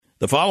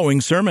The following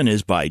sermon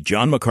is by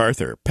John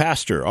MacArthur,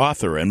 pastor,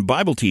 author, and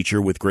Bible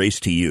teacher with Grace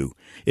to You.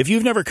 If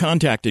you've never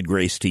contacted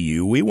Grace to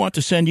You, we want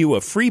to send you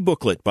a free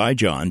booklet by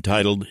John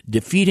titled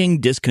Defeating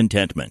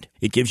Discontentment.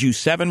 It gives you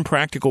 7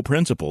 practical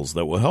principles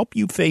that will help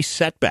you face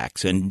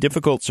setbacks and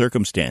difficult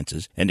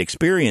circumstances and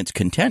experience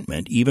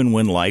contentment even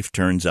when life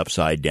turns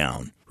upside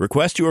down.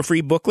 Request your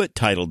free booklet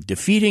titled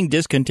Defeating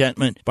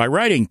Discontentment by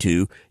writing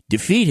to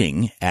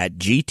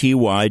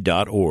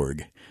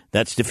defeating@gty.org.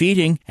 That's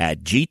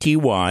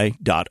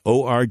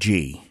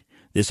defeating@gty.org.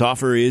 This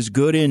offer is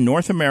good in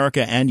North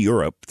America and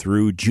Europe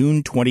through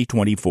June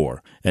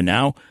 2024. And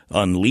now,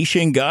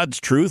 unleashing God's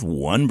truth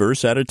one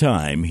verse at a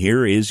time,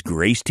 here is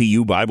Grace to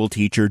You Bible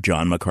teacher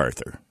John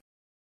MacArthur.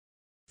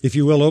 If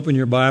you will open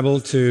your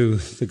Bible to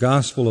the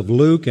Gospel of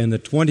Luke and the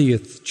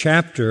 20th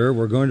chapter,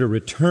 we're going to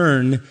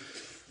return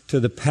to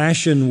the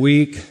Passion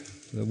Week,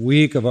 the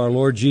week of our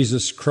Lord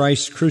Jesus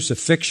Christ's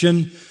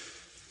crucifixion.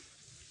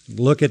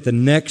 Look at the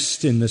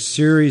next in the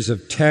series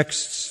of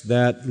texts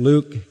that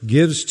Luke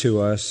gives to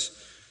us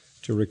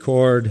to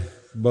record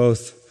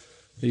both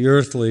the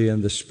earthly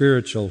and the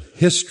spiritual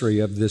history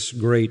of this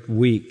great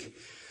week.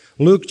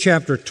 Luke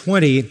chapter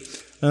 20,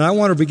 and I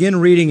want to begin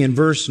reading in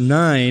verse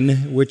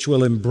 9, which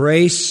will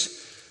embrace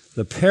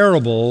the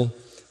parable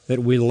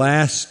that we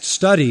last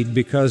studied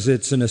because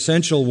it's an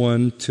essential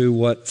one to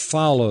what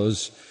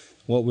follows,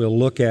 what we'll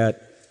look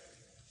at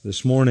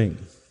this morning.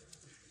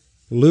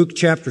 Luke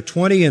chapter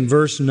 20 and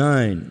verse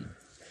 9.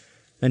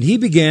 And he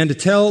began to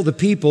tell the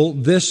people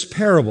this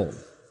parable.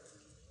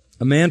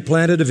 A man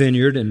planted a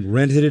vineyard and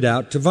rented it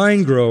out to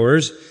vine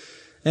growers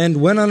and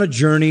went on a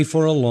journey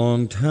for a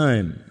long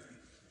time.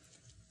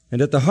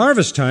 And at the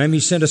harvest time, he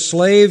sent a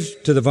slave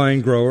to the vine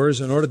growers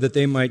in order that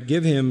they might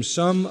give him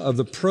some of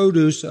the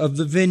produce of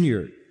the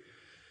vineyard.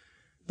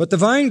 But the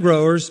vine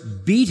growers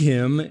beat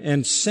him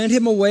and sent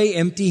him away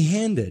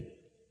empty-handed.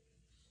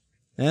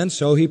 And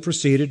so he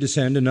proceeded to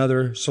send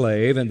another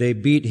slave, and they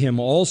beat him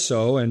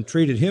also and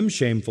treated him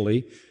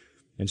shamefully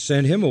and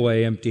sent him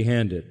away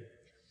empty-handed.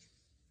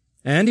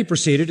 And he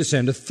proceeded to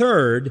send a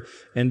third,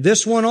 and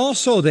this one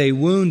also they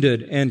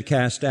wounded and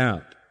cast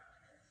out.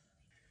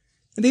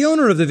 And the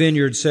owner of the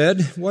vineyard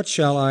said, "What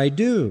shall I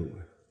do?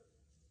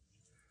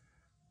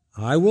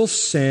 I will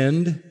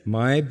send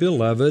my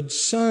beloved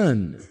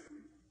son.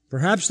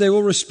 Perhaps they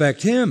will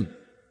respect him."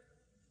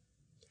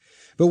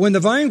 But when the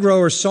vine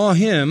growers saw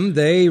him,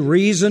 they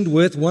reasoned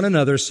with one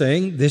another,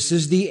 saying, "This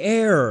is the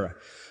heir.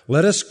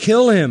 Let us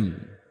kill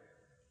him,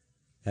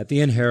 that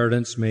the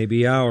inheritance may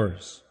be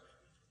ours."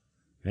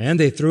 And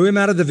they threw him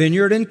out of the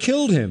vineyard and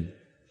killed him.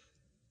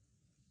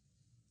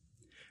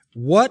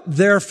 What,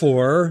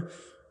 therefore,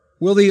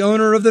 will the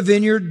owner of the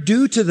vineyard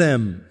do to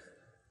them?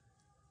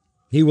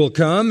 He will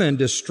come and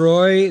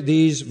destroy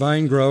these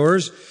vine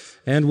growers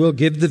and will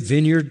give the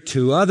vineyard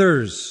to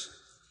others.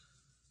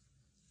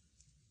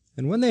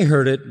 And when they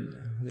heard it,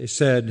 they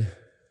said,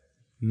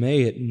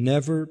 "May it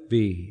never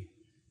be."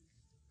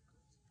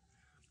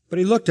 But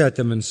he looked at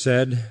them and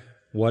said,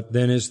 "What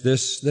then is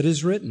this that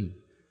is written?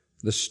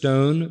 The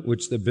stone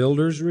which the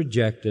builders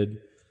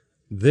rejected,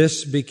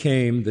 this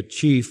became the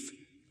chief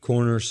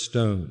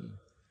cornerstone.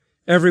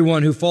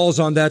 Everyone who falls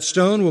on that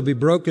stone will be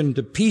broken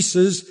to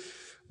pieces,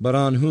 but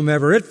on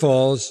whomever it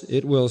falls,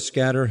 it will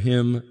scatter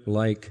him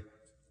like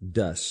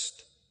dust."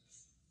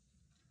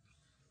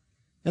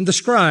 And the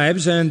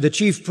scribes and the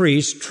chief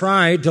priests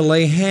tried to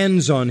lay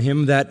hands on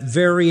him that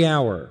very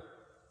hour.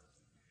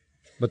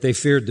 But they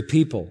feared the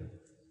people,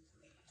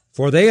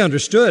 for they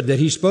understood that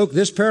he spoke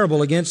this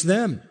parable against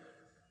them.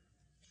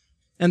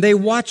 And they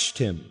watched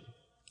him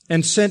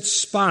and sent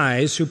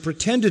spies who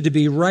pretended to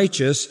be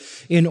righteous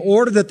in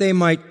order that they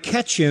might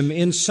catch him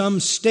in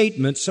some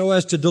statement so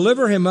as to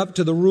deliver him up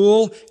to the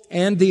rule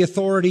and the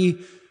authority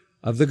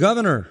of the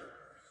governor.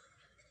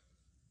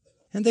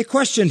 And they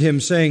questioned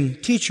him, saying,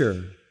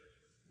 "Teacher,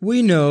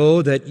 we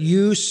know that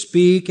you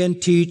speak and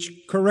teach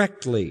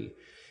correctly,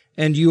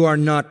 and you are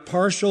not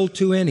partial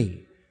to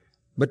any,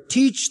 but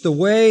teach the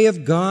way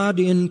of God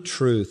in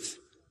truth.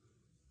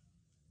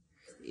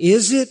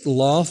 Is it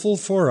lawful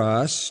for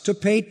us to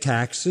pay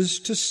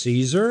taxes to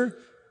Caesar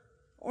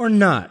or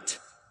not?"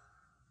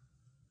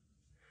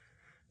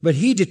 But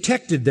he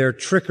detected their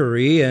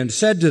trickery and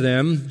said to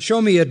them,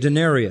 "Show me a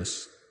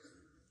denarius.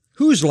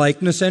 Whose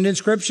likeness and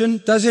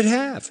inscription does it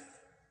have?"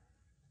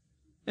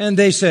 And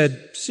they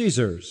said,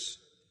 "Caesar's."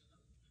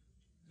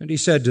 And he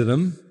said to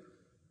them,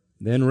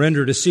 "Then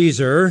render to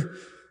Caesar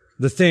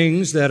the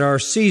things that are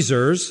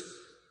Caesar's,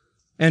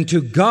 and to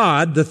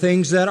God the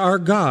things that are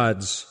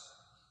God's."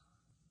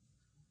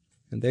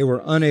 And they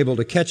were unable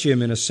to catch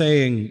him in a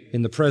saying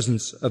in the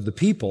presence of the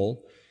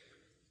people,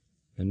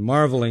 and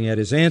marveling at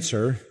his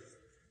answer,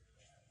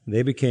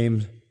 they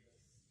became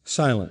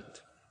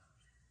silent.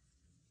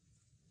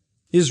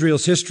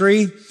 Israel's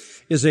history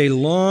is a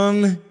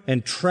long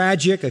and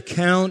tragic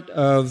account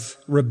of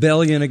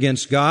rebellion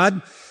against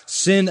God,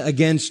 sin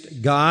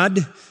against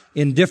God,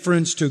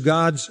 indifference to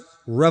God's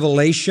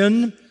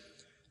revelation,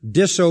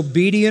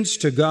 disobedience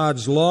to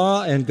God's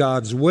law and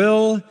God's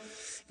will,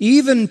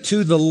 even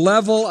to the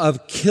level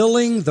of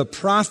killing the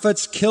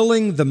prophets,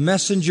 killing the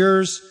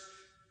messengers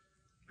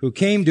who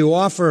came to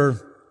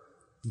offer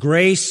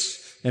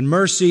grace and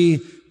mercy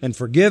and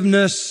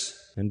forgiveness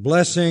and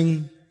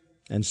blessing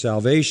and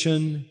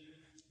salvation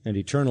and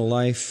eternal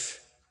life.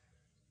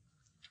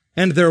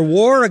 And their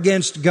war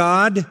against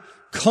God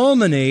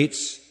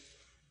culminates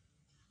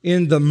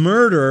in the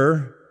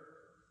murder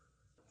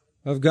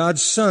of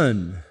God's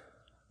Son,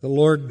 the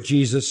Lord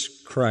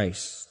Jesus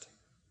Christ.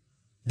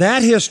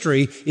 That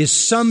history is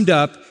summed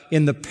up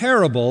in the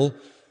parable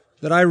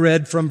that I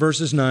read from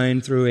verses 9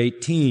 through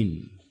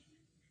 18.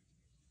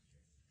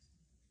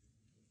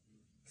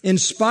 In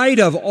spite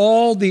of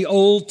all the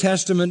Old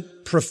Testament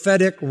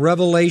prophetic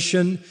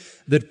revelation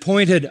that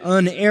pointed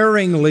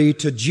unerringly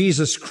to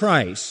Jesus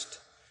Christ,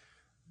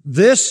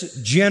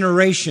 this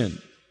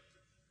generation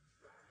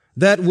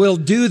that will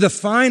do the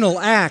final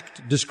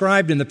act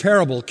described in the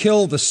parable,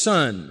 kill the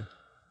Son,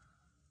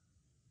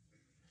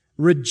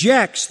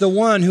 rejects the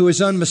one who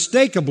is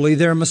unmistakably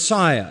their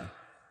Messiah.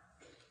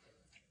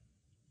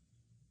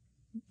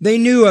 They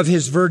knew of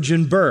His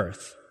virgin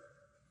birth,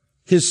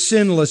 His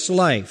sinless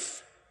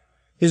life,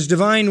 His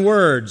divine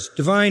words,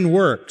 divine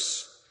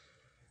works.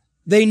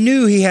 They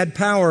knew He had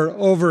power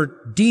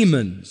over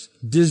demons,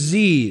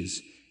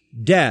 disease,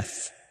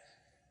 death.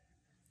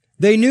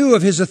 They knew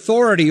of His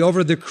authority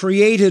over the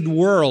created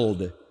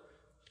world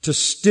to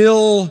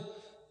still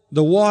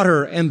the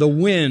water and the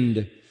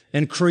wind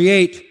and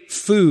create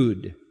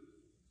food.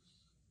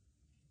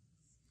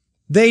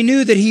 They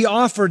knew that He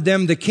offered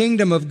them the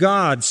kingdom of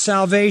God,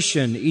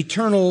 salvation,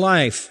 eternal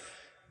life,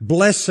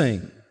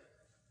 blessing.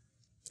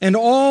 And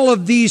all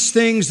of these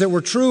things that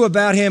were true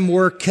about Him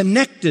were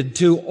connected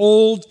to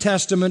Old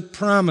Testament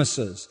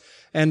promises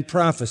and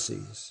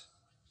prophecies.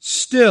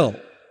 Still,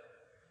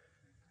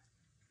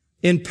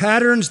 in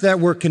patterns that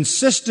were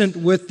consistent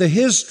with the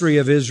history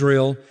of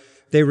Israel,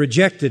 they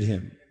rejected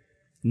Him,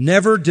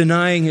 never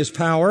denying His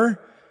power,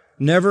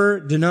 never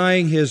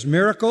denying His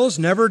miracles,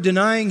 never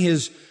denying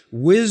His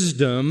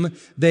wisdom.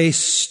 They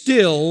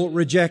still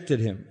rejected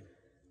Him.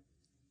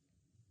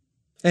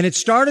 And it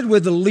started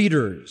with the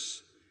leaders.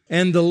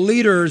 And the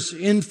leaders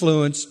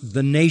influenced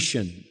the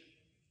nation.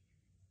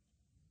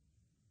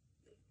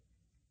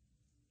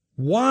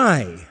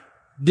 Why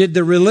did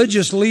the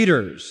religious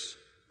leaders,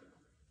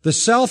 the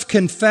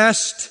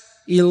self-confessed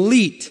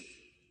elite,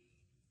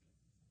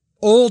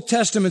 Old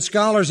Testament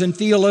scholars and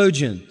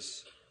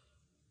theologians,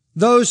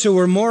 those who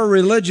were more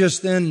religious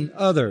than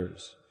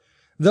others,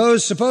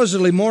 those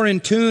supposedly more in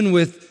tune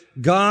with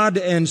God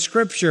and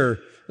Scripture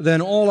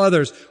than all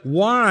others,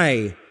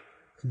 why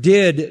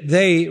did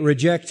they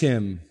reject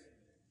Him?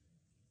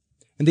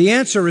 And the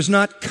answer is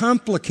not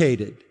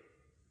complicated.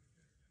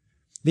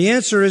 The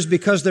answer is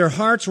because their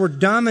hearts were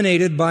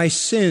dominated by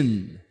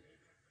sin,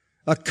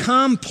 a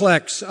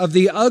complex of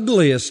the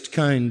ugliest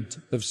kind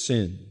of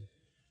sin,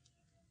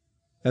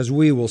 as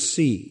we will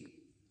see.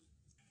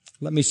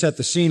 Let me set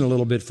the scene a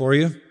little bit for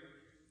you.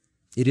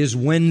 It is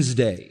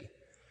Wednesday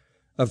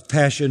of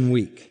Passion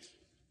Week.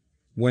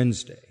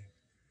 Wednesday.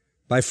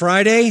 By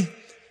Friday,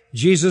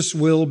 Jesus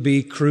will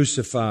be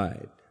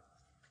crucified.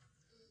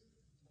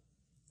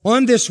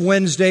 On this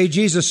Wednesday,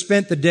 Jesus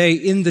spent the day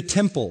in the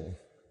temple,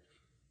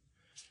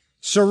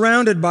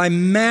 surrounded by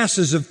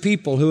masses of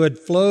people who had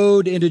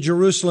flowed into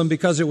Jerusalem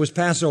because it was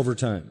Passover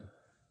time.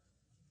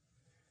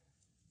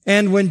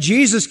 And when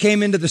Jesus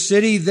came into the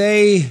city,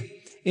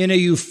 they, in a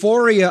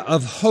euphoria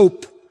of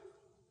hope,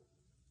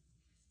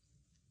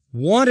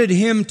 wanted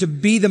Him to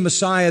be the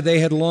Messiah they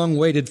had long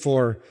waited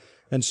for.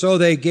 And so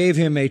they gave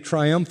Him a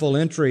triumphal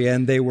entry,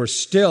 and they were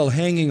still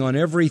hanging on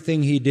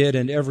everything He did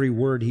and every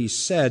word He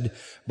said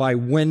by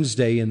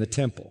Wednesday in the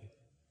temple.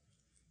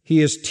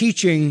 He is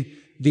teaching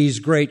these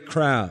great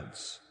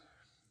crowds.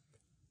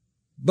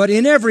 But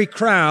in every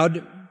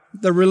crowd,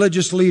 the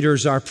religious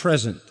leaders are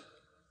present.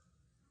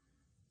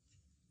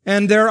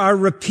 And there are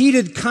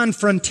repeated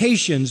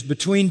confrontations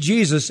between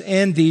Jesus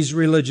and these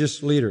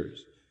religious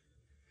leaders.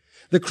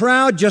 The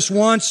crowd just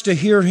wants to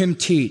hear Him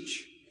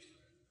teach.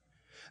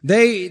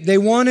 They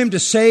want Him to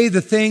say the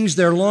things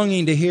they're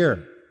longing to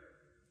hear.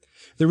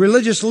 The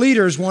religious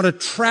leaders want to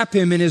trap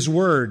Him in His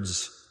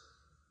words.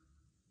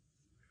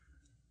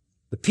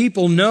 The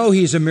people know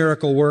He's a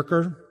miracle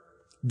worker.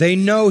 They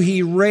know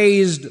He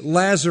raised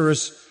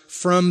Lazarus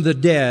from the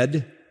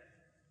dead.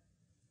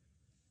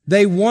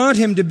 They want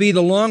Him to be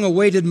the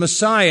long-awaited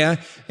Messiah,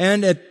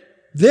 and at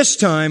this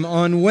time,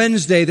 on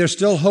Wednesday, they're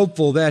still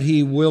hopeful that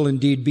He will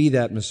indeed be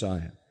that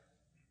Messiah.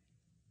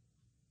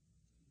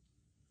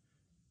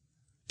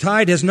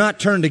 Tide has not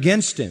turned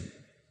against Him.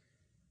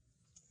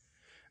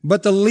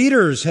 But the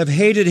leaders have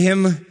hated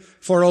Him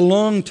for a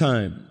long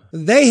time.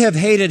 They have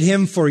hated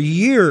Him for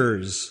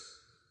years.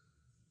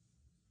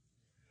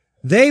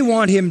 They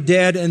want Him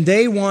dead, and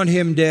they want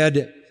Him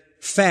dead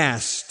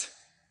fast.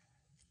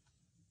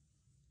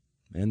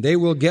 And they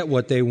will get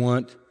what they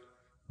want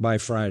by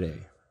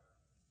Friday.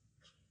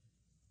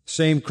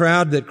 Same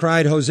crowd that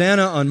cried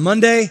Hosanna on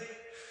Monday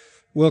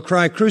will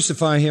cry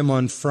crucify Him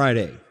on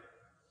Friday.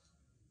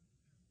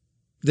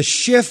 The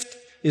shift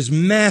is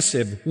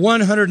massive,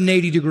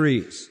 180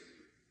 degrees.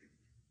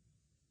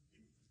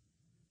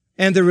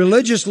 And the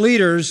religious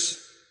leaders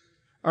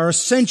are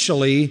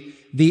essentially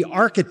the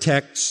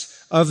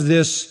architects of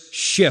this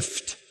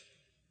shift.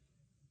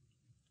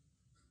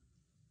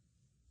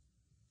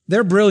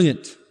 They're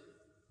brilliant.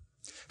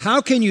 How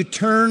can you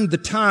turn the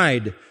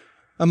tide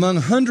among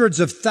hundreds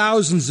of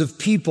thousands of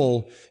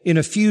people in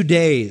a few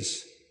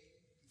days,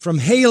 from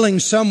hailing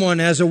someone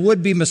as a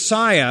would-be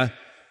Messiah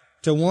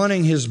to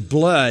wanting his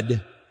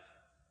blood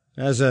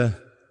as a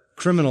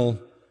criminal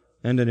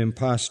and an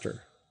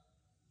imposter?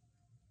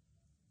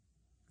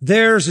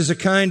 Theirs is a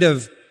kind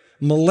of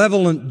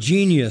malevolent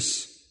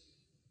genius.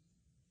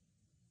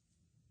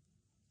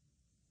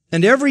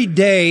 And every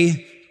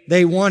day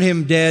they want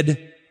him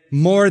dead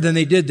more than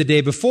they did the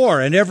day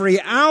before. And every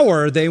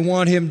hour they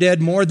want him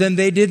dead more than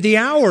they did the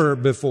hour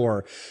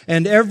before.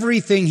 And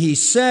everything he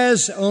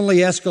says only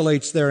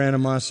escalates their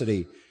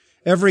animosity.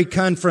 Every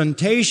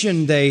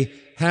confrontation they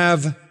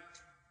have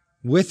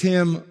with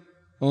him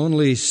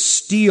only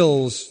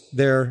steals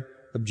their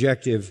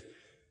objective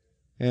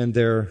and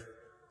their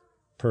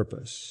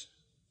purpose.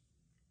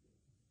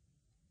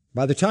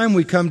 By the time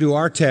we come to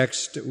our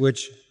text,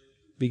 which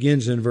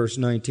begins in verse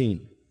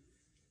 19,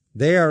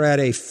 they are at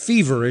a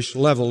feverish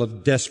level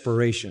of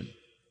desperation.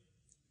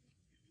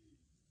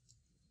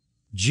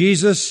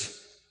 Jesus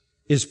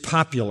is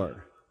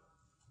popular,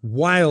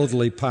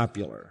 wildly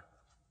popular.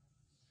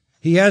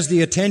 He has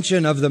the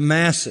attention of the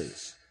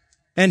masses,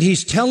 and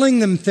he's telling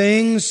them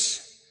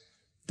things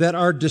that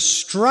are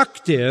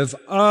destructive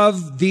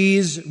of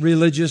these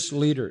religious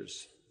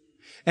leaders.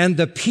 And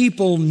the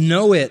people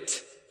know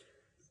it.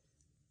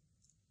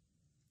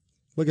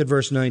 Look at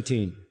verse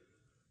 19.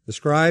 The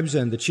scribes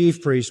and the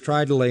chief priests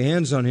tried to lay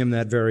hands on him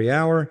that very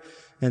hour,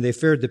 and they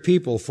feared the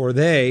people, for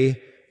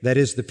they, that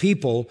is the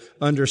people,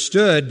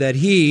 understood that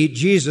he,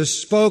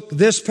 Jesus, spoke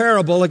this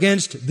parable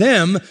against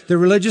them, the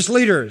religious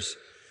leaders.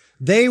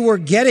 They were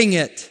getting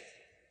it.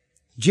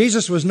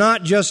 Jesus was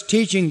not just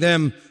teaching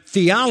them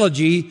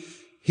theology,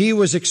 he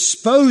was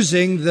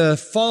exposing the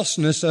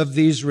falseness of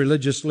these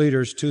religious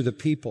leaders to the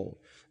people.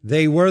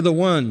 They were the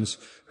ones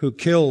who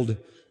killed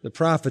the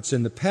prophets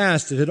in the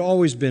past. It had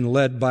always been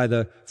led by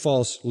the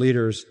false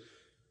leaders.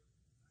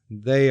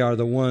 They are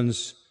the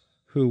ones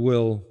who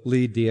will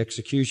lead the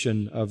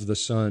execution of the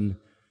Son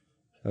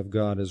of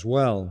God as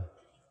well.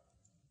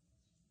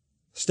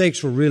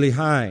 Stakes were really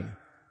high.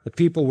 The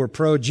people were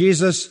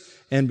pro-Jesus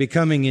and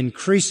becoming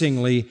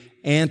increasingly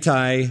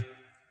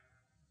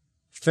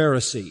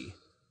anti-Pharisee,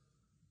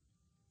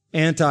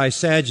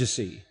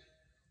 anti-Sadducee,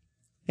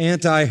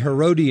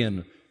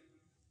 anti-Herodian,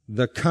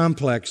 the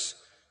complex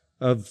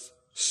of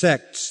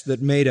sects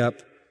that made up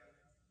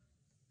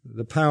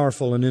the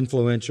powerful and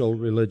influential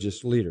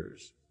religious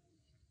leaders.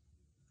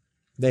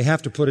 They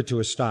have to put it to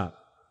a stop.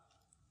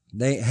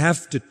 They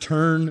have to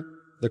turn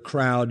the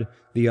crowd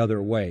the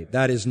other way.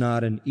 That is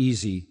not an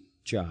easy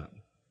job.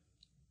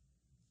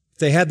 If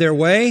they had their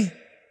way,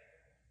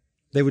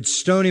 they would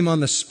stone him on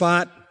the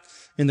spot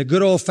in the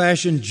good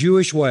old-fashioned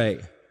Jewish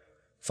way.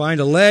 Find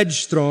a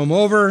ledge, throw him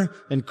over,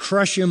 and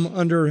crush him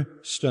under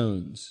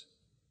stones.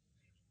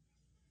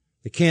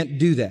 They can't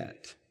do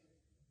that.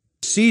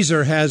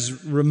 Caesar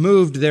has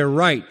removed their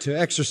right to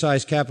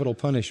exercise capital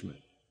punishment.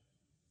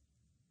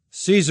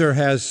 Caesar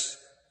has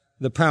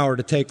the power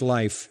to take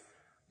life.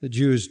 The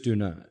Jews do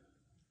not.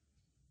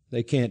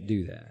 They can't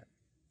do that.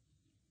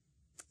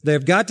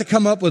 They've got to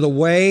come up with a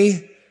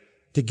way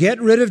to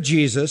get rid of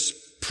Jesus,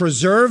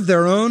 preserve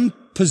their own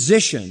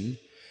position,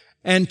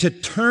 and to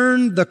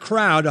turn the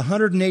crowd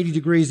 180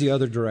 degrees the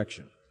other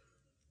direction.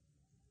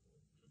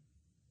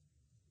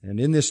 And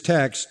in this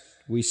text,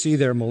 we see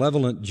their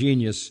malevolent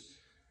genius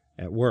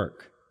at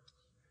work.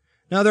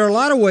 Now, there are a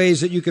lot of ways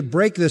that you could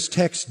break this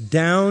text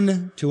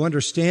down to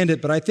understand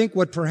it, but I think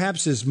what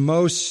perhaps is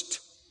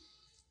most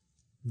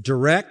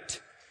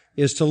direct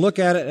is to look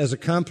at it as a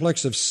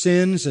complex of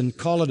sins and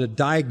call it a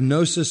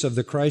diagnosis of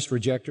the Christ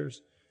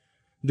rejectors.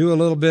 Do a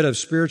little bit of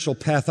spiritual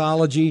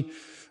pathology,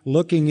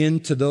 looking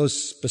into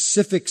those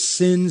specific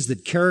sins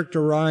that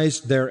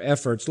characterized their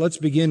efforts. Let's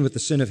begin with the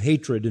sin of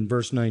hatred in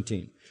verse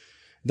 19.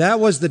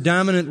 That was the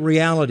dominant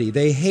reality.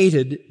 They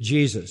hated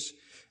Jesus.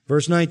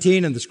 Verse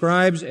 19, and the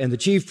scribes and the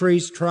chief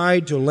priests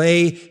tried to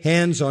lay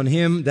hands on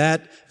him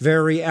that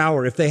very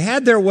hour. If they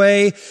had their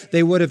way,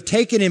 they would have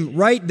taken him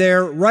right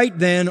there, right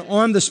then,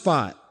 on the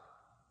spot.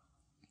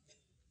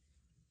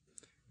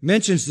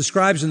 Mentions the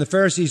scribes and the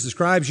Pharisees. The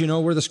scribes,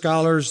 were the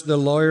scholars, the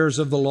lawyers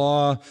of the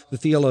law, the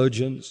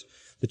theologians.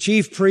 The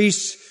chief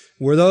priests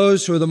were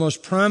those who were the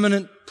most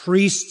prominent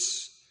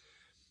priests.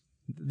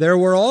 There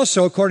were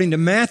also, according to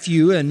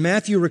Matthew, and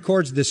Matthew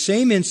records the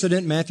same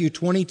incident, Matthew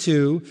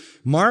 22.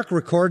 Mark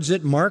records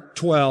it, Mark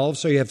 12.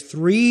 So you have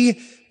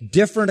three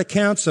different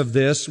accounts of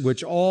this,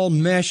 which all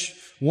mesh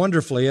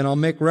wonderfully, and I'll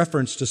make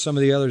reference to some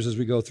of the others as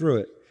we go through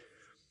it.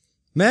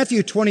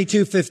 Matthew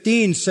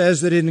 22:15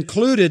 says that it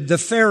included the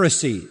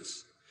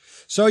Pharisees.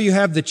 So you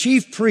have the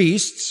chief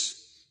priests,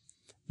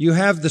 you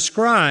have the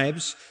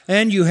scribes,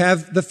 and you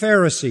have the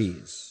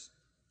Pharisees.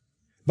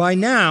 By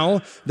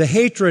now, the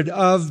hatred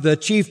of the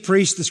chief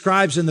priests, the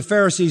scribes, and the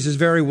Pharisees is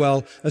very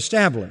well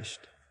established.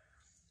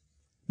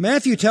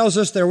 Matthew tells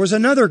us there was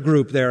another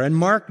group there, and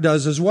Mark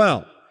does as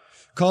well,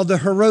 called the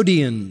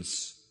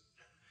Herodians.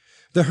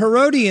 The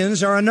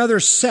Herodians are another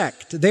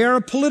sect. They are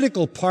a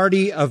political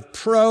party of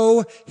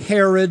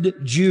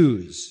pro-Herod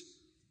Jews.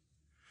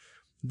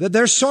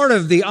 They're sort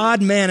of the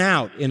odd man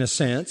out, in a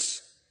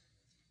sense.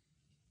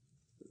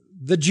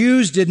 The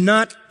Jews did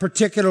not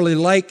particularly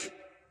like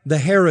the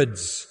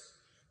Herods.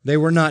 They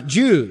were not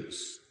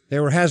Jews. They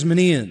were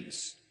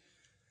Hasmoneans.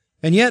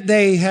 And yet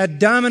they had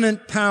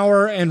dominant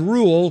power and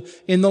rule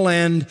in the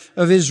land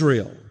of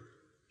Israel.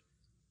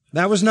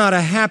 That was not a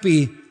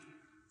happy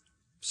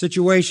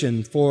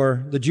situation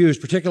for the Jews,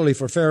 particularly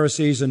for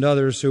Pharisees and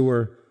others who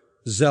were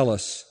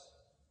zealous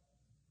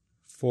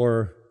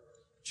for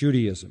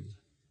Judaism.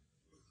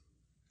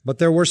 But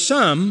there were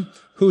some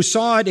who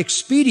saw it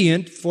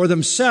expedient for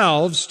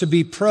themselves to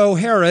be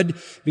pro-Herod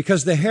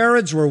because the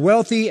Herods were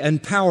wealthy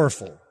and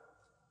powerful.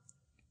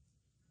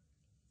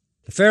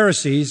 The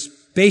Pharisees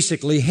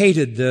basically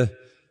hated the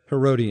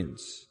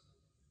Herodians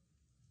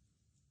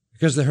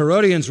because the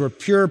Herodians were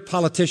pure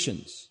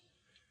politicians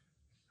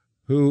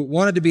who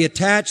wanted to be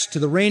attached to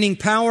the reigning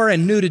power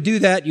and knew to do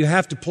that you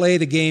have to play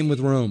the game with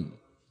Rome.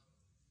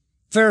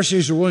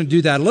 Pharisees were willing to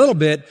do that a little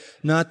bit,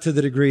 not to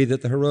the degree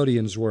that the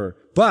Herodians were.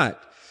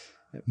 But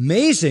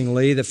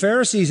amazingly, the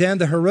Pharisees and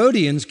the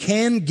Herodians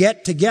can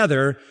get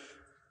together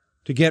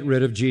to get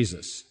rid of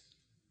Jesus.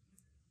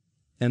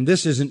 And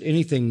this isn't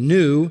anything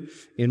new.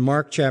 In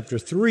Mark chapter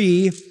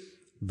 3,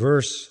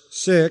 verse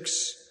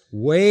 6,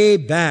 way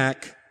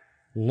back,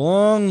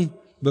 long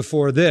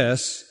before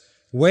this,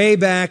 way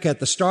back at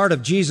the start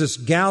of Jesus'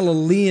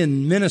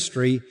 Galilean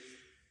ministry,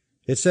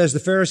 it says the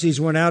Pharisees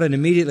went out and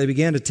immediately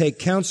began to take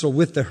counsel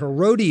with the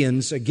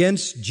Herodians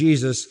against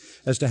Jesus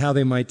as to how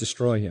they might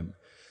destroy him.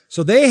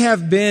 So they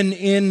have been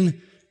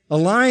in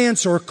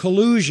alliance or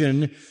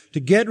collusion to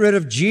get rid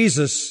of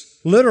Jesus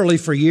literally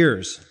for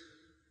years.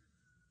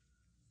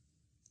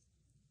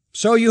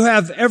 So you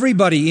have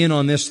everybody in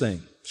on this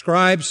thing.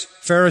 Scribes,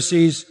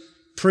 Pharisees,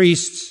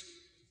 priests,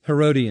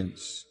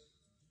 Herodians.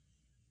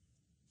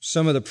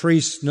 Some of the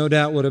priests, no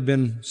doubt, would have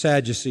been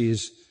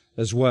Sadducees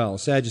as well.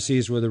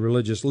 Sadducees were the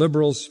religious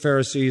liberals.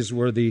 Pharisees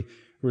were the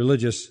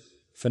religious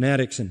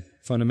fanatics and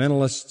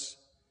fundamentalists.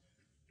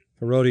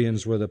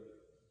 Herodians were the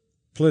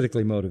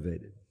politically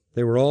motivated.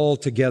 They were all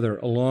together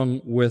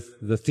along with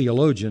the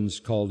theologians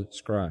called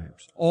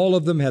scribes. All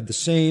of them had the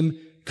same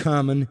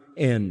common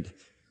end.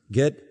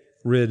 Get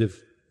rid of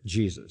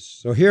Jesus.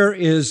 So here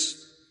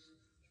is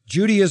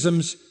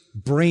Judaism's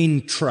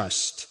brain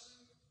trust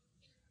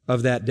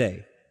of that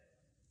day.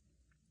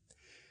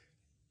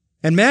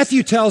 And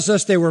Matthew tells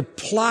us they were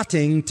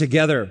plotting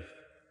together.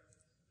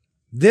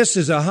 This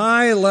is a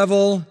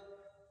high-level,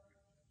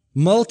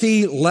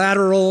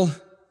 multilateral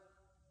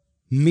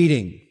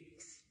meeting.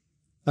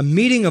 A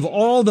meeting of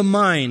all the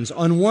minds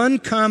on one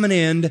common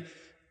end,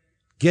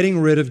 getting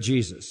rid of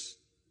Jesus.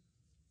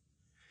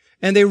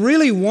 And they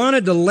really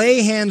wanted to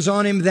lay hands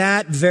on him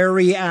that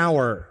very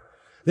hour.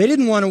 They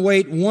didn't want to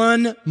wait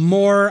one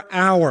more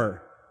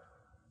hour.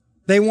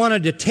 They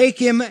wanted to take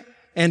him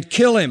and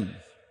kill him.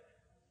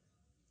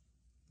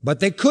 But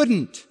they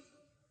couldn't.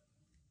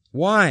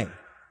 Why?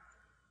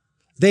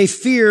 They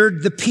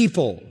feared the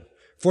people,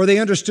 for they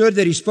understood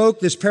that he spoke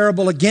this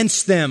parable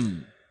against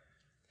them.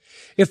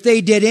 If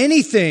they did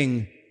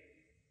anything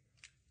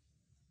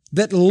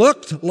that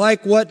looked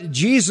like what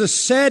Jesus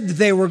said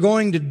they were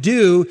going to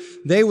do,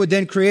 they would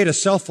then create a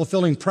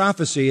self-fulfilling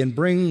prophecy and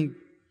bring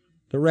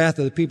the wrath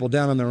of the people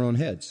down on their own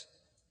heads.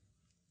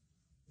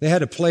 They had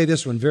to play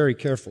this one very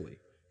carefully.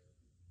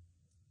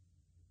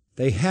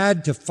 They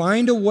had to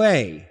find a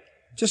way,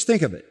 just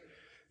think of it,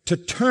 to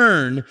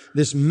turn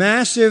this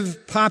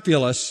massive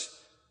populace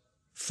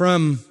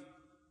from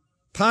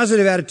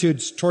positive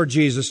attitudes toward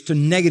Jesus to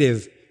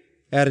negative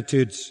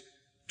attitudes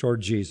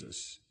toward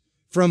Jesus.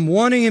 From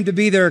wanting him to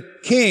be their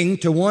king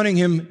to wanting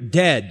him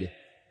dead.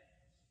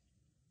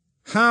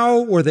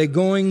 How were they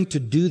going to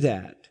do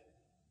that?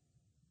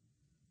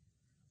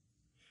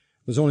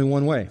 There's only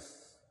one way.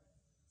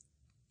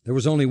 There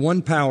was only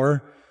one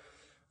power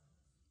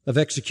of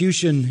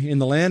execution in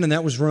the land, and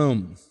that was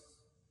Rome.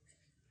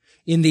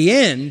 In the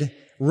end,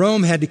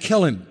 Rome had to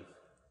kill him.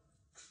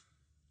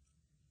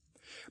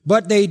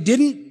 But they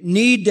didn't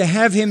need to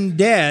have him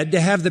dead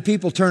to have the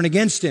people turn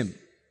against him.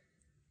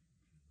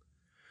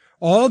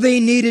 All they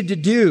needed to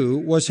do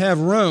was have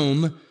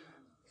Rome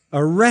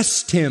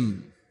arrest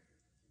him.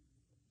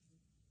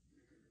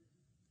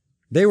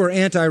 They were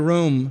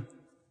anti-Rome,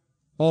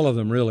 all of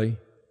them really.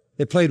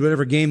 They played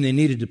whatever game they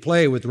needed to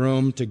play with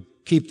Rome to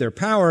keep their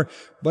power,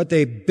 but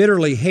they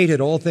bitterly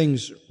hated all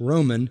things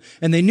Roman,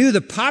 and they knew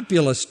the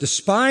populace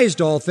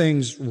despised all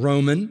things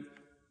Roman,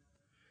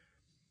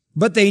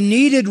 but they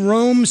needed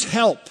Rome's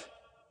help.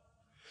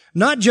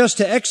 Not just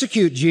to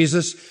execute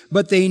Jesus,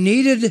 but they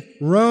needed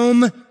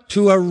Rome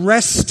to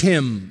arrest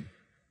him.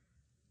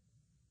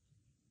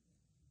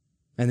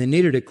 And they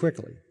needed it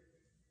quickly.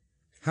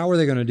 How are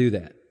they going to do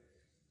that?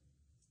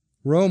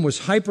 Rome was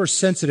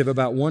hypersensitive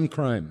about one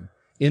crime: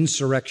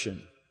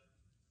 insurrection.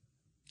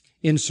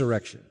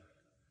 Insurrection.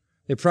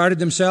 They prided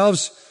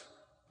themselves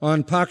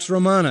on Pax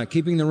Romana,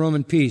 keeping the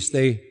Roman peace.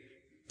 They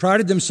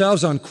prided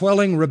themselves on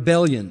quelling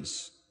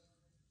rebellions.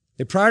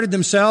 They prided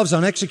themselves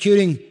on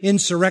executing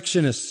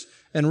insurrectionists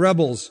and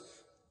rebels.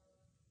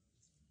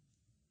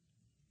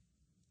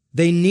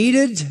 They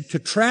needed to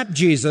trap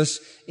Jesus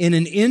in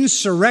an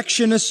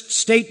insurrectionist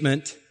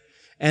statement,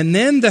 and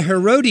then the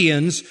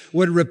Herodians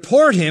would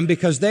report him,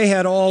 because they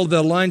had all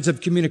the lines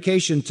of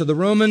communication, to the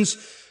Romans,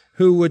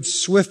 who would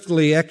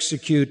swiftly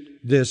execute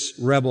this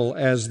rebel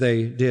as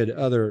they did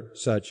other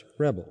such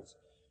rebels.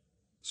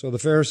 So the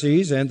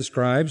Pharisees and the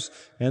scribes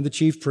and the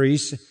chief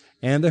priests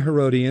and the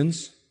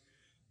Herodians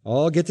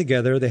all get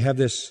together. They have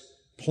this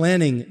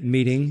planning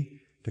meeting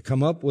to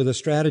come up with a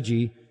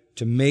strategy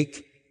to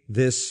make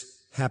this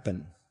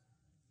happen.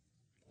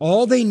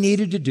 All they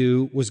needed to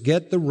do was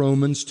get the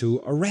Romans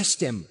to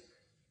arrest him.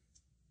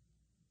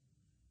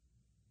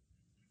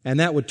 And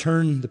that would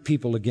turn the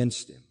people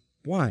against him.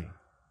 Why?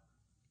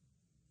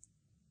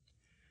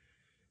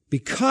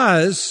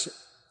 Because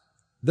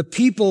the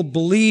people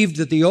believed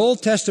that the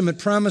Old Testament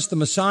promised the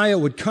Messiah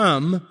would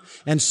come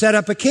and set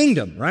up a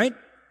kingdom, right?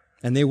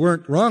 And they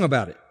weren't wrong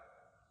about it.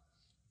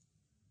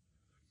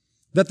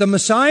 That the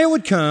Messiah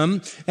would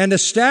come and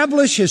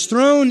establish his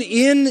throne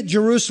in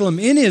Jerusalem,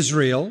 in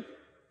Israel,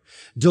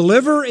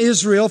 deliver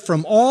Israel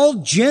from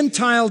all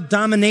Gentile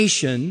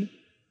domination,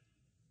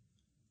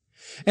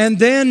 and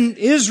then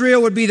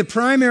Israel would be the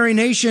primary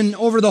nation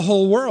over the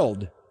whole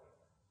world.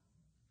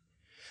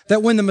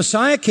 That when the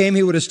Messiah came,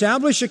 he would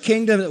establish a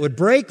kingdom that would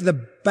break the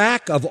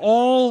back of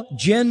all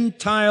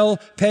Gentile,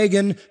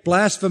 pagan,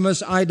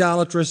 blasphemous,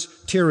 idolatrous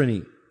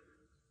tyranny.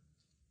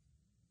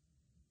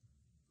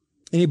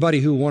 Anybody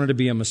who wanted to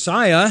be a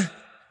Messiah,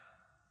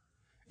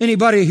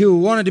 anybody who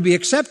wanted to be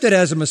accepted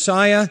as a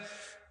Messiah,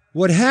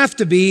 would have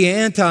to be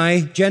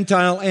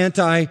anti-Gentile,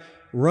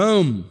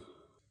 anti-Rome.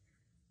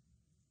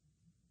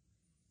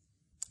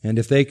 And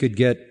if they could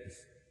get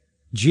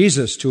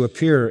Jesus to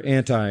appear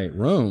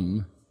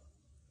anti-Rome,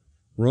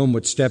 Rome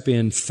would step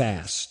in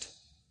fast.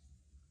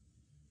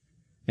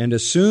 And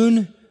as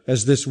soon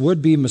as this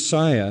would-be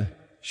Messiah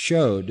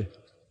showed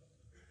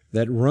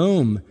that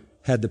Rome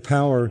had the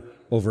power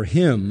over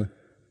him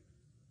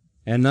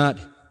and not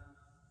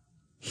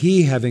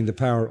he having the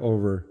power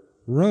over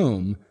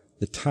Rome,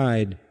 the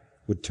tide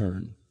would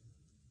turn,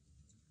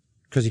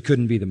 because he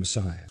couldn't be the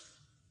Messiah.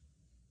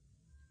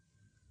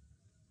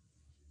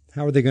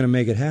 How are they going to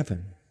make it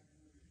happen?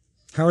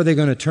 How are they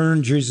going to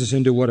turn Jesus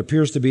into what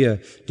appears to be a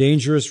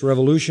dangerous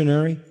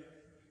revolutionary?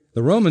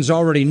 The Romans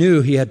already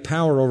knew he had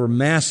power over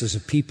masses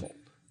of people.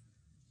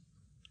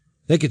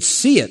 They could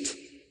see it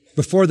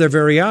before their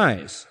very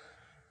eyes.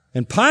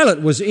 And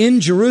Pilate was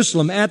in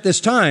Jerusalem at this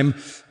time,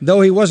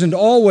 though he wasn't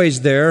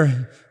always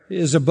there.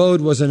 His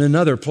abode was in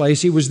another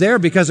place. He was there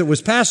because it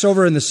was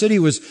Passover and the city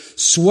was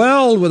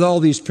swelled with all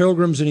these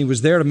pilgrims, and he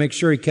was there to make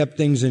sure he kept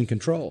things in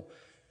control.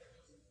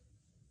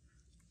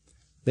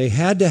 They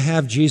had to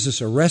have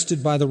Jesus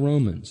arrested by the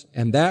Romans,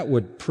 and that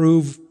would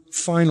prove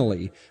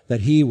finally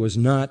that he was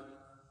not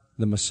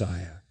the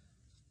Messiah.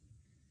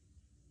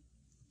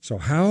 So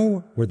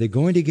how were they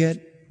going to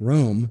get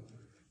Rome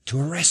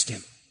to arrest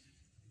him?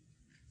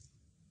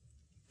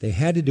 They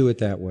had to do it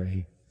that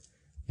way.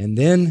 And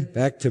then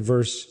back to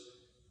verse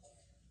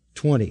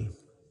 20,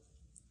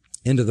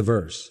 end of the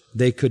verse.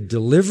 They could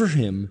deliver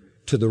him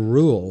to the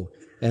rule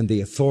and the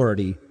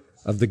authority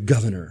of the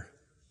governor.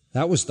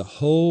 That was the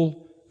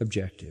whole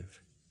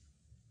objective.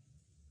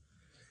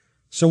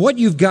 So what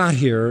you've got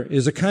here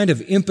is a kind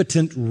of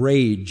impotent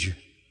rage.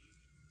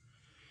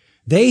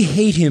 They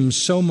hate him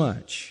so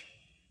much.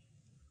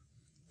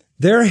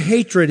 Their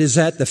hatred is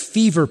at the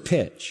fever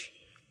pitch.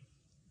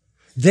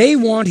 They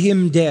want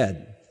him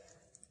dead,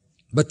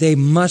 but they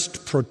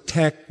must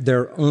protect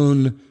their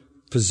own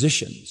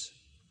positions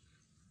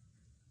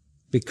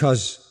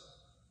because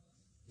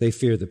they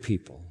fear the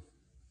people.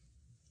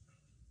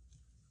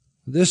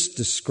 This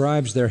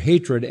describes their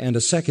hatred and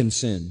a second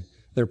sin,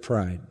 their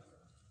pride.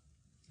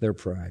 Their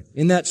pride.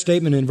 In that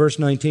statement in verse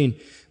 19,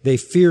 they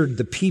feared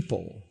the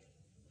people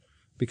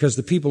because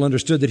the people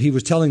understood that he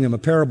was telling them a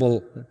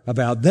parable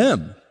about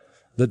them,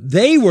 that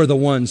they were the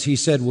ones he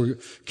said were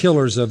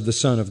killers of the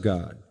Son of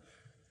God.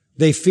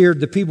 They feared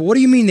the people. What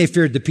do you mean they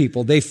feared the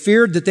people? They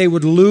feared that they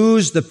would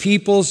lose the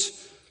people's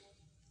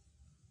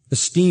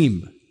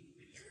esteem,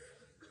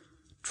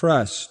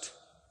 trust.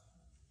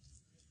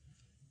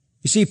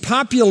 You see,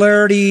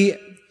 popularity,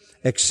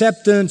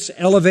 acceptance,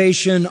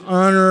 elevation,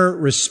 honor,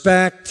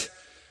 respect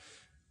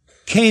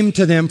came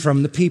to them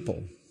from the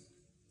people.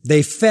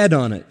 They fed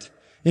on it.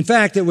 In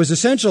fact, it was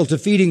essential to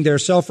feeding their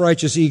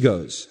self-righteous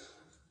egos.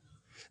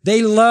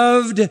 They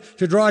loved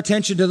to draw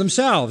attention to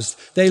themselves.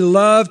 They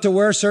loved to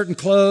wear certain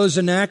clothes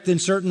and act in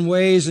certain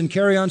ways and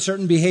carry on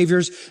certain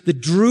behaviors that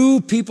drew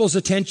people's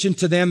attention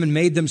to them and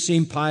made them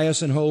seem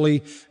pious and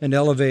holy and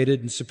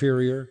elevated and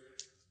superior.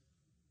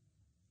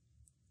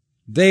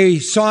 They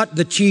sought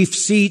the chief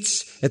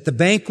seats at the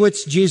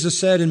banquets, Jesus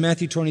said in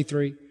Matthew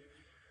 23.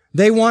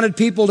 They wanted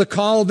people to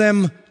call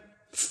them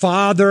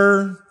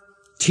father,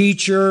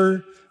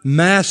 teacher,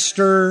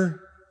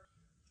 master.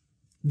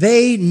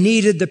 They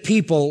needed the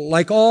people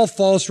like all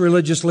false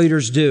religious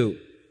leaders do.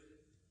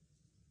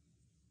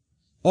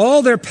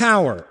 All their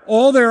power,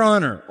 all their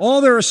honor,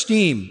 all their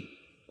esteem,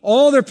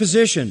 all their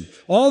position,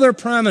 all their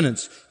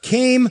prominence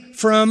came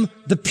from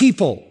the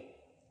people.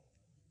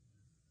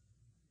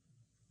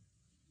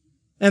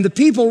 And the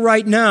people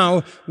right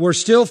now were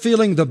still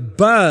feeling the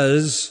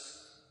buzz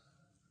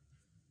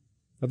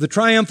of the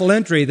triumphal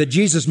entry that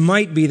Jesus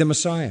might be the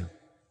Messiah.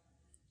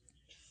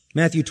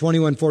 Matthew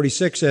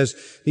 21:46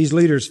 says, these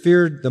leaders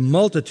feared the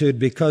multitude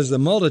because the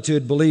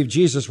multitude believed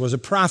Jesus was a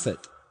prophet.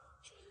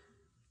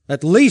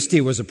 At least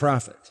he was a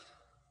prophet.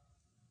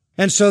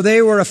 And so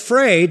they were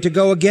afraid to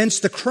go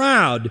against the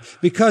crowd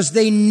because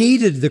they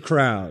needed the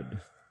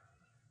crowd.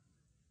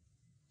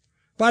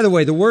 By the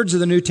way, the words of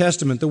the New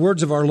Testament, the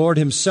words of our Lord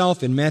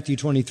himself in Matthew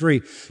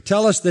 23,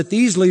 tell us that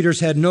these leaders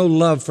had no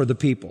love for the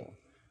people.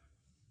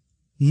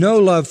 No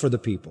love for the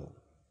people.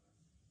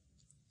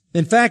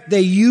 In fact,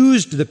 they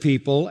used the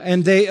people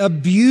and they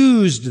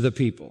abused the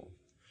people.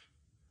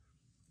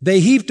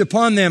 They heaped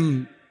upon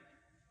them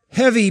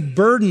heavy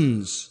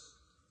burdens,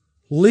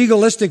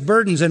 legalistic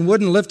burdens, and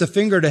wouldn't lift a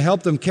finger to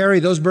help them carry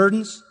those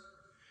burdens.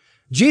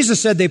 Jesus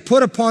said they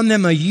put upon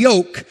them a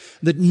yoke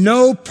that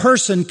no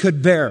person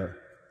could bear.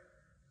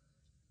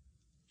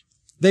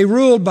 They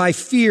ruled by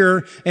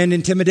fear and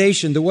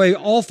intimidation, the way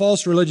all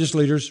false religious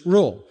leaders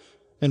rule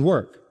and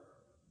work.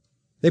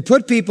 They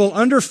put people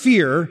under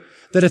fear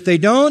that if they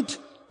don't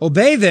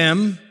obey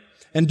them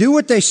and do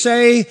what they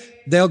say,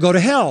 they'll go to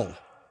hell.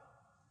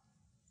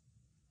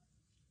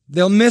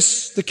 They'll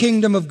miss the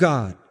kingdom of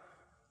God.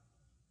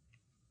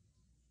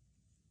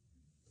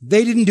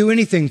 They didn't do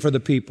anything for the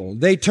people.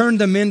 They turned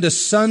them into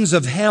sons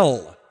of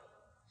hell.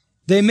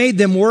 They made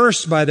them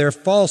worse by their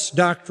false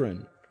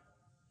doctrine.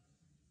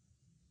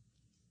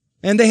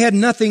 And they had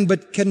nothing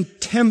but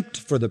contempt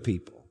for the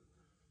people.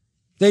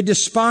 They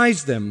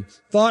despised them,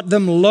 thought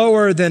them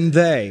lower than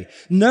they,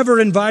 never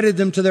invited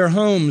them to their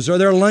homes or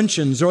their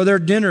luncheons or their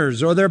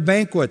dinners or their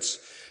banquets,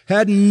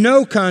 had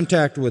no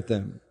contact with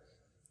them.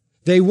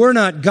 They were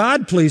not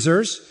God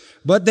pleasers,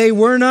 but they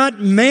were not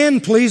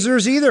man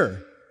pleasers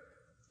either.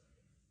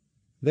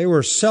 They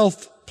were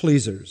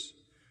self-pleasers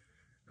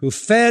who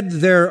fed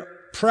their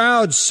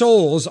proud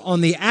souls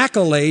on the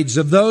accolades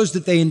of those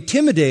that they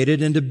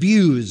intimidated and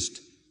abused.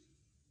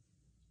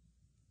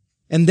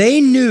 And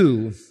they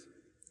knew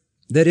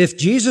that if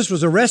Jesus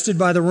was arrested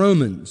by the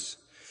Romans,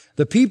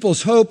 the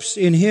people's hopes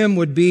in him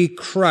would be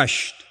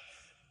crushed.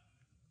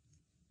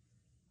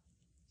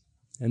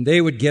 And they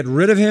would get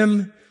rid of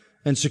him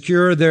and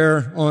secure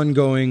their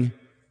ongoing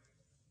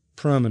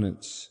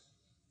prominence.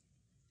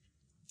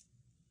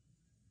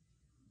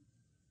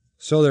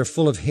 So they're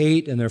full of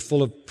hate and they're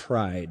full of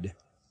pride.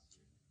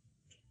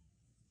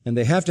 And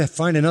they have to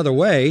find another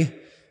way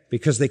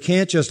because they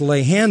can't just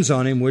lay hands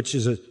on him, which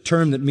is a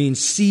term that means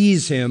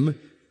seize him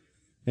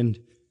and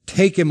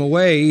take him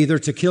away either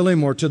to kill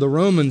him or to the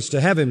Romans to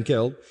have him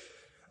killed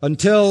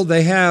until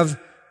they have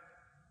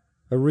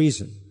a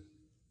reason.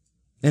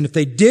 And if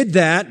they did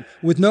that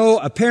with no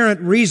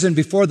apparent reason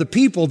before the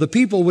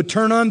people would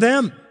turn on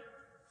them.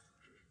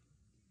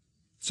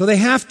 So they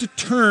have to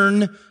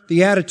turn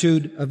the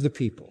attitude of the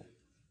people.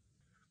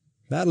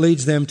 That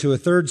leads them to a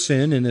third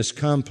sin in this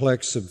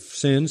complex of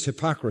sins,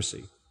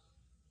 hypocrisy.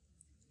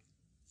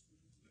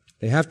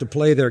 They have to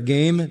play their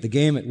game, the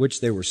game at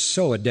which they were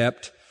so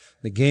adept,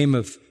 the game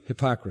of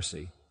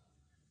hypocrisy.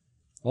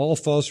 All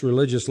false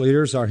religious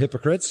leaders are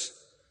hypocrites,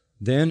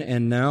 then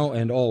and now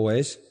and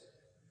always.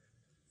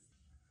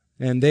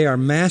 And they are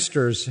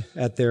masters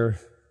at their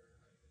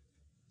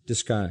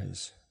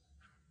disguise.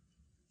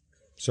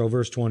 So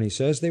verse 20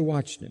 says, they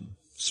watched him.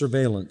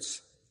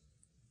 Surveillance.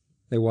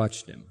 They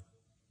watched him.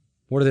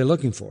 What are they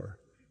looking for?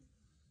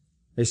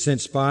 They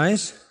sent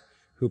spies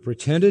who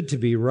pretended to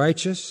be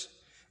righteous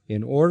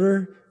in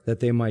order that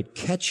they might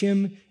catch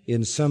him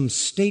in some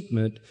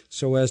statement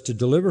so as to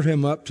deliver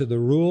him up to the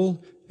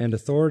rule and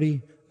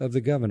authority of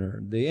the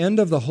governor. The end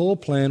of the whole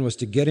plan was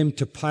to get him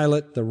to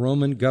Pilate, the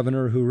Roman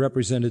governor who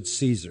represented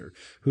Caesar,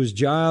 whose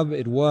job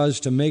it was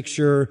to make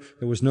sure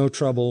there was no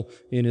trouble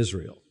in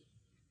Israel,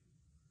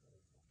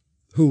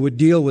 who would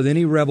deal with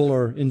any rebel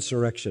or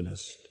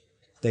insurrectionist.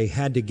 They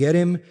had to get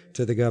him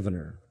to the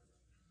governor.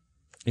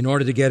 In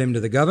order to get him to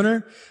the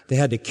governor, they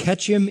had to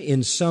catch him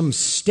in some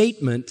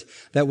statement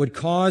that would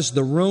cause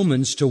the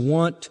Romans to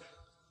want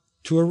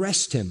to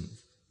arrest him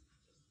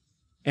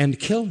and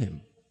kill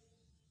him.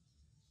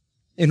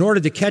 In order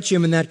to catch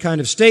him in that kind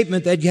of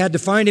statement, they had to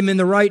find him in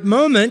the right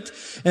moment,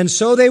 and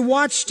so they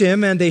watched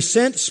him and they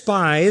sent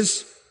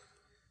spies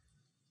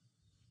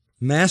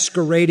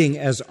masquerading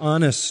as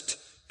honest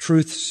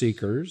truth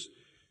seekers.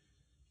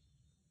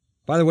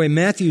 By the way,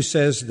 Matthew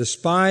says the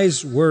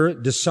spies were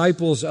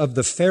disciples of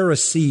the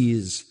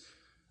Pharisees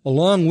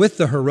along with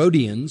the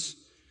Herodians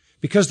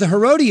because the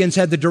Herodians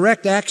had the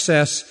direct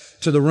access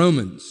to the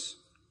Romans.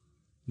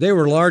 They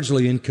were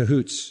largely in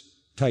cahoots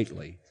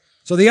tightly.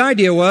 So the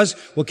idea was,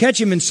 we'll catch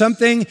him in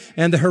something,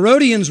 and the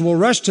Herodians will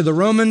rush to the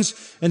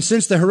Romans, and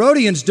since the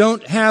Herodians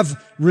don't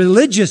have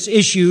religious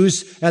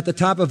issues at the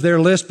top of their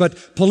list,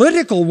 but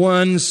political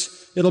ones,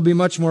 it'll be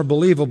much more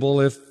believable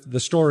if the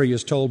story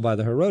is told by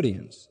the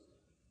Herodians.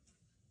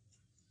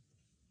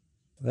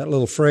 That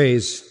little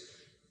phrase,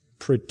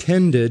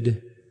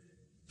 pretended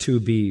to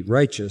be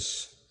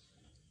righteous,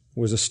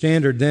 was a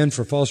standard then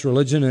for false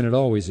religion, and it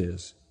always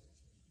is.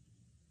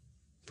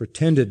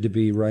 Pretended to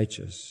be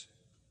righteous.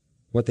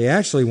 What they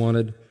actually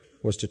wanted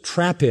was to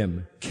trap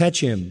him, catch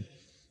him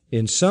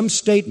in some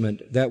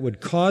statement that would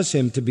cause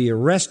him to be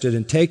arrested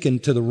and taken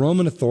to the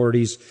Roman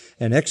authorities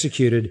and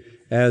executed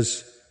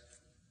as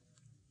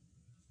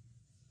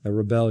a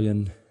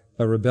rebellion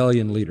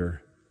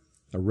leader,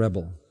 a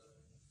rebel.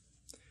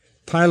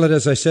 Pilate,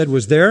 as I said,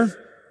 was there.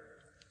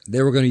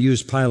 They were going to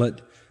use Pilate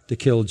to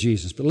kill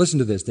Jesus. But listen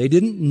to this. They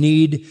didn't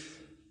need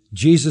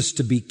Jesus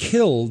to be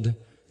killed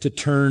to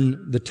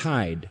turn the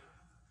tide.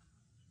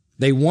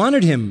 They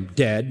wanted him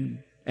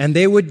dead, and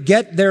they would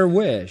get their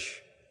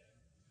wish.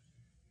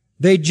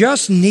 They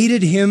just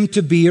needed him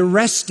to be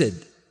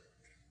arrested.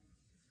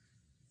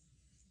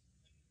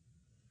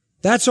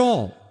 That's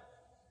all.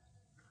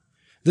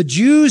 The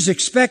Jews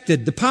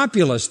expected, the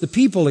populace, the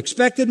people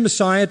expected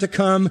Messiah to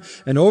come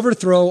and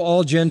overthrow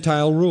all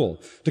Gentile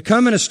rule, to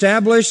come and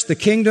establish the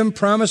kingdom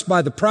promised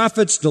by the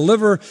prophets,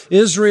 deliver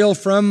Israel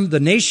from the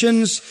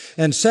nations,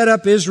 and set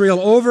up Israel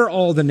over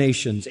all the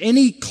nations.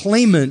 Any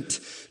claimant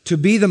to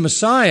be the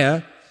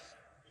Messiah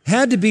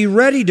had to be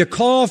ready to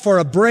call for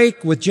a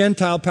break with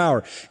Gentile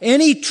power.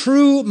 Any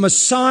true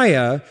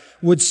Messiah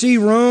would see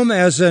Rome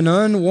as an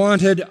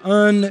unwanted,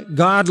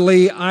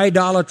 ungodly,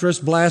 idolatrous,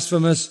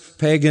 blasphemous,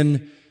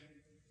 pagan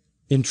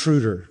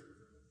intruder,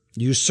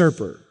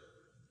 usurper.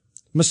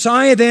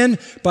 Messiah then,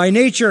 by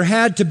nature,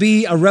 had to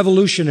be a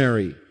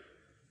revolutionary.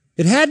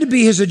 It had to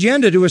be his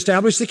agenda to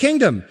establish the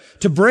kingdom,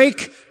 to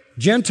break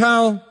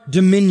Gentile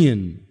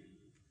dominion,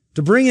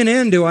 to bring an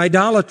end to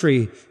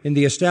idolatry in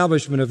the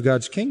establishment of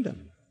God's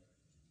kingdom.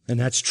 And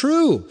that's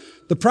true.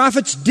 The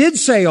prophets did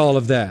say all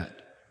of that.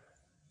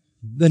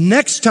 The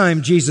next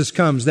time Jesus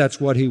comes, that's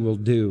what he will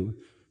do.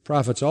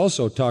 Prophets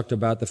also talked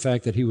about the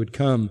fact that he would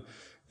come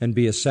and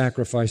be a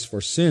sacrifice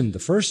for sin the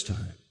first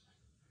time.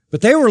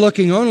 But they were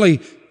looking only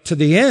to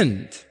the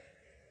end.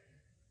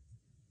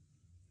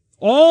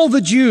 All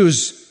the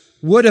Jews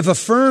would have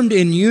affirmed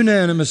in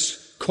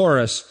unanimous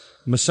chorus,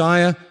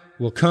 Messiah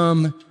will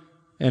come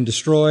and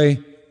destroy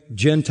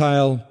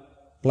Gentile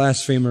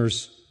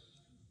blasphemers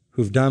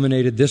who've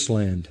dominated this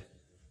land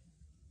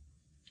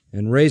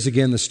and raise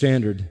again the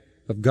standard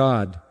of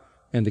God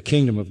and the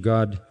kingdom of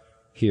God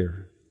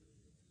here.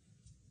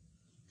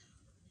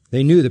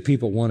 They knew the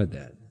people wanted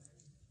that.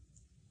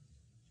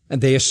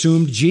 And they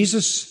assumed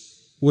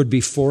Jesus would be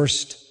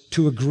forced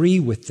to agree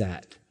with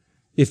that.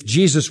 If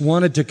Jesus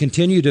wanted to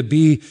continue to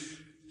be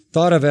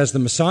thought of as the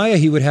Messiah,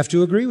 he would have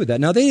to agree with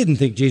that. Now, they didn't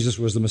think Jesus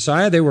was the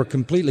Messiah. They were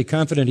completely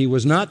confident he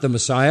was not the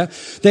Messiah.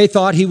 They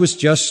thought he was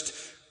just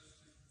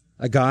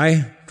a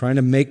guy trying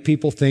to make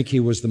people think he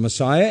was the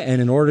Messiah,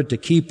 and in order to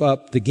keep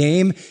up the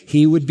game,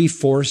 he would be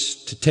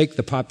forced to take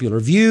the popular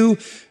view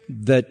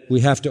that we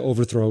have to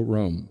overthrow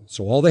Rome.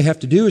 So all they have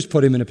to do is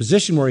put him in a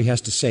position where he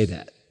has to say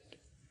that.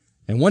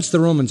 And once the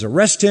Romans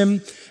arrest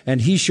him,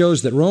 and he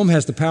shows that Rome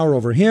has the power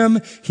over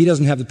him, he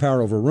doesn't have the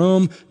power over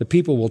Rome, the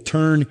people will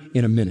turn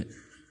in a minute.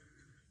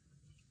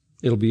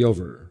 It'll be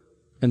over,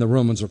 and the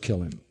Romans will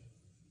kill him.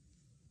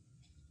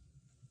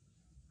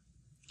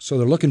 So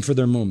they're looking for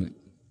their moment.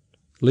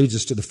 Leads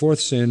us to the fourth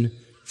sin,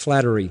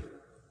 flattery.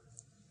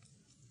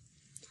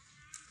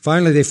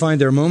 Finally, they find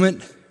their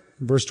moment,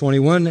 verse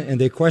 21, and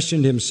they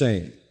questioned him,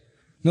 saying,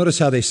 notice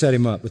how they set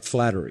him up with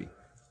flattery.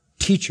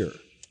 Teacher.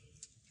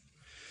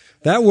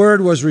 That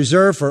word was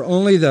reserved for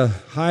only the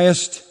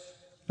highest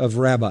of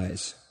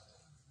rabbis.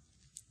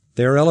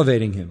 They're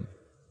elevating him.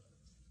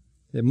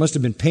 It must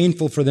have been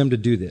painful for them to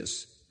do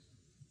this.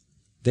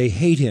 They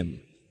hate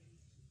him.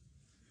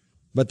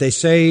 But they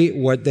say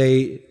what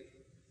they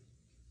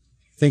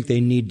think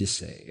they need to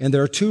say. And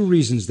there are two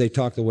reasons they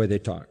talk the way they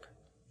talk.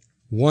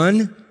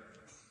 One,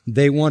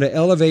 they want to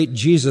elevate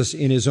Jesus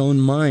in his own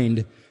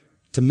mind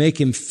to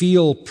make him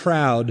feel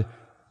proud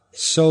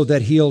so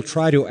that he'll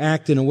try to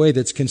act in a way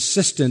that's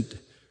consistent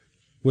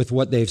with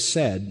what they've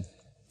said.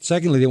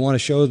 Secondly, they want to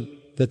show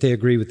that they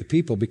agree with the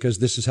people because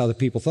this is how the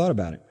people thought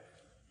about it.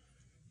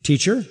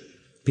 Teacher.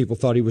 People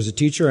thought he was a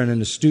teacher and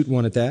an astute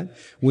one at that.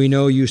 We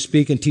know you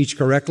speak and teach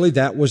correctly.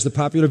 That was the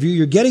popular view.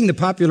 You're getting the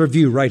popular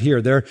view right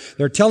here.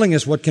 They're telling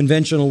us what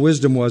conventional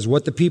wisdom was,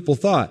 what the people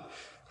thought.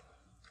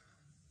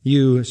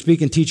 You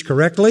speak and teach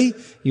correctly.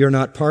 You're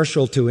not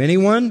partial to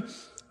anyone,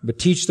 but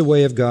teach the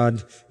way of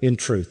God in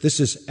truth. This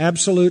is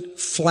absolute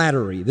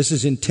flattery. This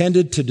is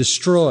intended to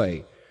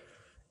destroy.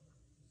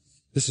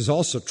 This is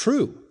also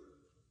true,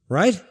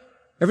 right?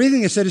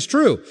 Everything I said is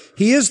true.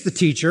 He is the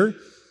teacher.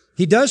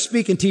 He does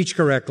speak and teach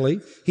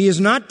correctly. He is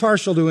not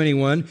partial to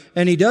anyone,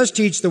 and he does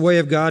teach the way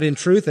of God in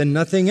truth and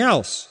nothing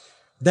else.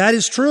 That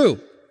is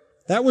true.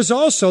 That was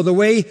also the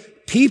way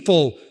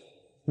people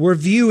were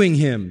viewing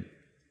him.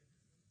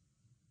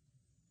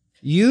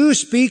 You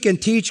speak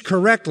and teach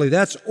correctly.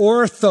 That's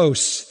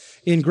orthos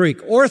in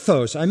Greek.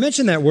 Orthos. I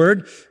mention that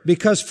word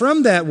because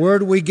from that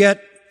word we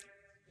get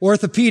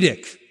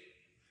orthopedic.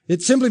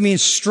 It simply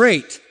means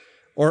straight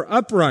or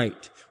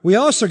upright. We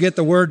also get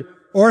the word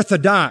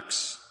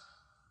orthodox,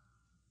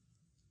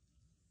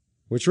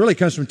 which really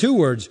comes from two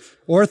words,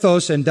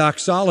 orthos and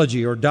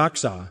doxology or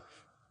doxa,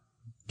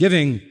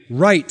 giving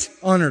right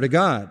honor to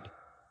God.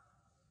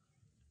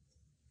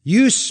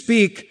 You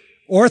speak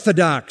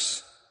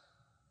orthodox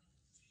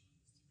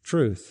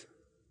truth.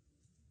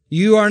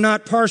 You are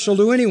not partial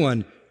to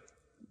anyone.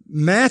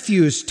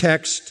 Matthew's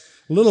text,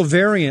 a little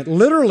variant,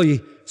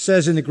 literally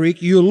says in the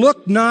Greek, you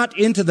look not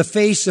into the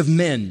face of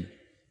men.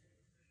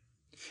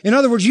 In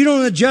other words, you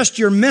don't adjust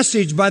your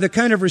message by the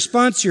kind of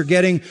response you're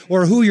getting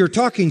or who you're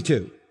talking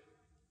to.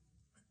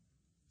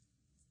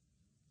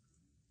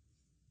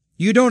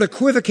 You don't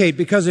equivocate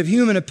because of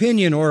human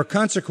opinion or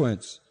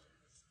consequence.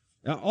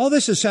 Now, all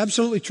this is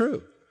absolutely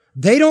true.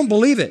 They don't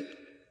believe it.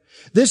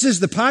 This is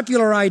the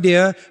popular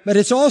idea, but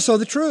it's also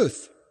the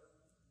truth.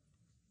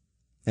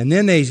 And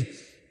then they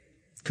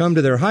come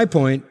to their high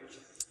point.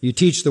 You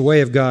teach the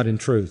way of God in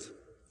truth.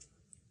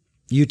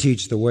 You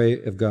teach the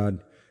way of God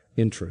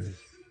in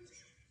truth.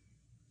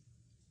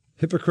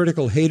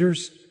 Hypocritical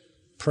haters,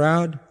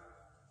 proud.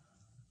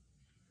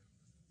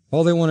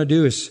 All they want to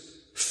do is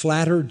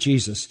flatter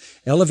Jesus,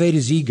 elevate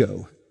his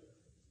ego,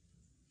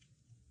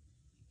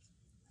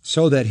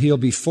 so that he'll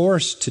be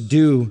forced to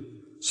do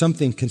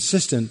something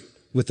consistent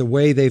with the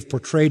way they've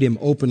portrayed him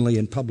openly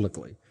and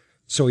publicly,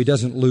 so he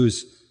doesn't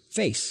lose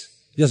face.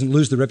 He doesn't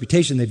lose the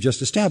reputation they've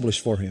just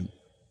established for him.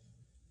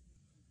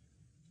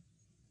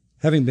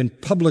 Having been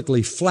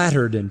publicly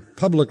flattered and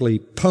publicly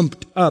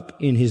pumped up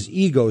in his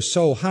ego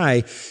so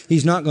high,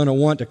 he's not going to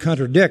want to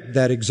contradict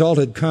that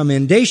exalted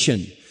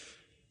commendation.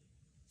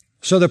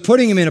 So they're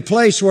putting him in a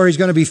place where he's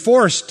going to be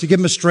forced to give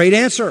him a straight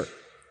answer.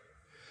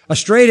 A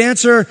straight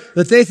answer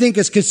that they think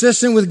is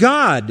consistent with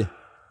God.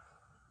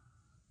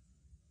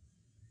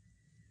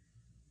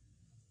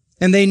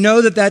 And they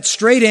know that that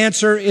straight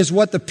answer is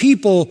what the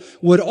people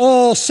would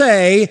all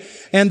say,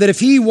 and that if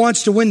he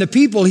wants to win the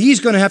people, he's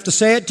going to have to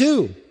say it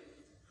too.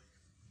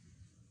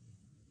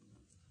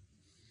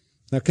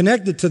 Now,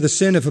 connected to the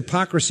sin of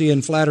hypocrisy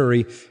and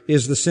flattery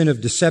is the sin of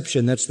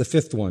deception. That's the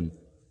fifth one.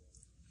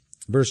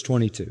 Verse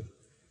 22.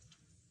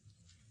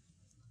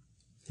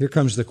 Here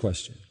comes the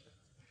question.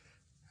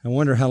 I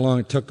wonder how long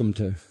it took them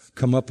to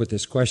come up with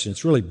this question.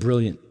 It's really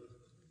brilliant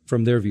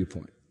from their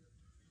viewpoint.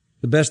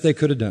 The best they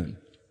could have done.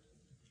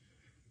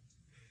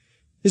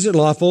 Is it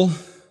lawful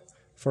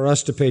for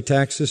us to pay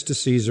taxes to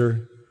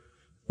Caesar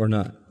or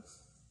not?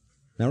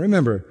 Now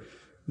remember,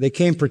 they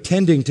came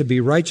pretending to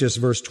be righteous,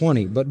 verse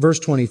 20. But verse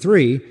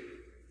 23,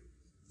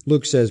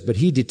 Luke says, but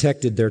he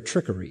detected their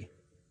trickery.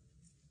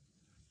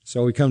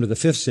 So we come to the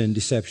fifth sin,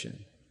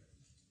 deception.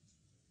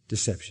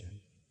 Deception.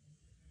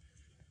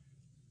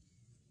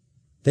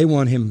 They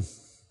want him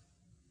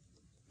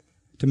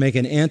to make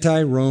an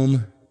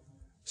anti-Rome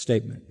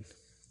statement.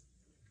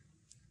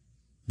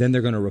 Then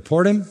they're going to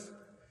report him,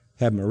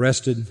 have him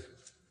arrested,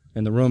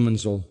 and the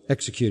Romans will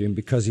execute him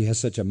because he has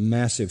such a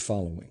massive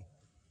following.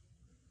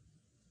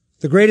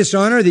 The greatest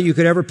honor that you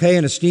could ever pay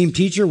an esteemed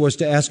teacher was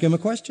to ask him a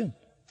question.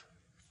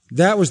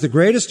 That was the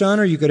greatest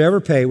honor you could ever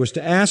pay, was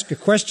to ask a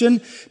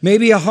question,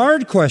 maybe a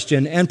hard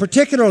question, and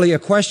particularly a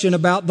question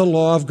about the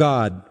law of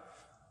God.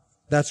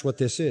 That's what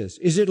this is.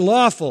 Is it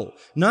lawful?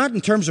 Not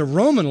in terms of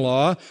Roman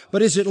law,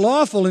 but is it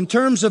lawful in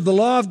terms of the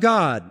law of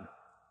God?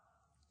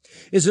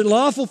 Is it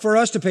lawful for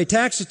us to pay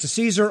taxes to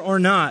Caesar or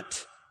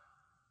not?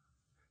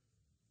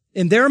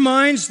 In their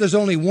minds, there's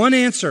only one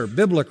answer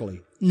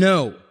biblically.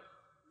 No.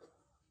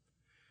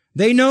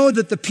 They know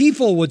that the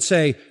people would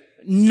say,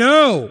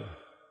 no.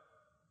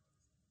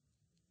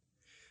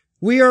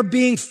 We are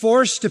being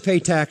forced to pay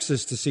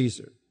taxes to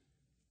Caesar.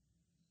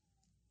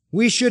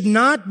 We should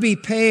not be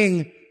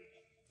paying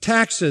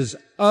taxes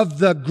of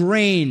the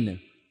grain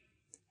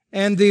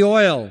and the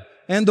oil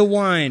and the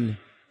wine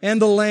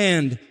and the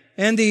land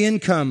and the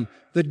income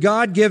that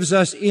God gives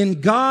us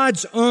in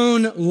God's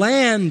own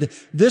land.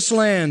 This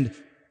land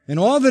and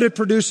all that it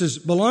produces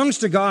belongs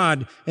to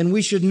God, and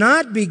we should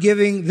not be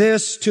giving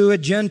this to a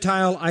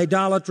Gentile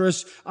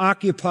idolatrous,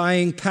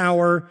 occupying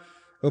power,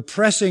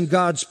 oppressing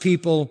God's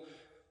people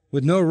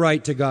with no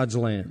right to God's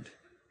land.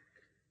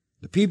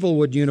 The people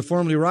would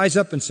uniformly rise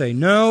up and say,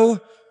 no,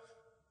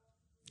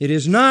 it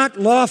is not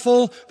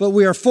lawful, but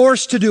we are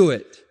forced to do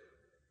it.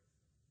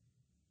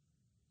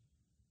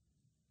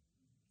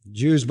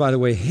 Jews, by the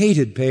way,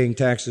 hated paying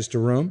taxes to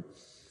Rome,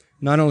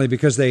 not only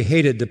because they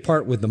hated to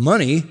part with the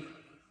money,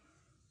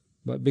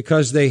 but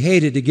because they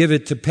hated to give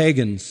it to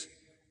pagans,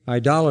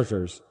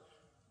 idolaters,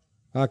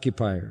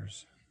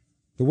 occupiers.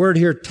 The word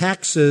here,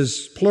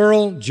 taxes,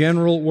 plural,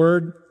 general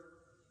word,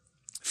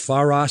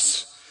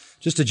 pharos,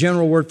 just a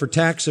general word for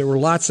tax. There were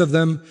lots of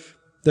them.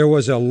 There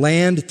was a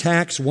land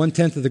tax,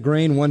 1/10 of the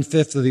grain,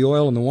 1/5 of the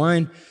oil and the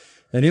wine.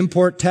 An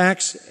import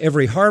tax,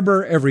 every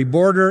harbor, every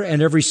border,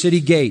 and every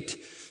city gate.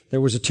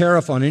 There was a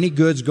tariff on any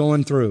goods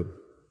going through.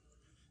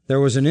 There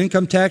was an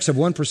income tax of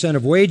 1%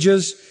 of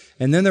wages,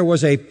 and then there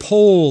was a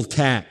poll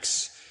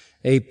tax.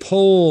 A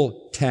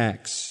poll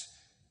tax.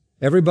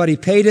 Everybody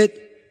paid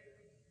it.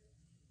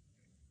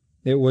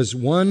 It was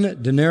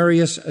 1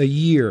 denarius a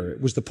year.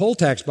 It was the poll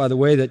tax, by the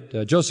way,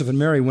 that Joseph and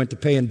Mary went to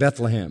pay in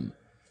Bethlehem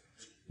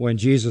when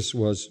Jesus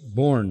was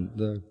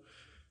born.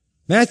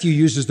 Matthew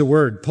uses the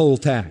word poll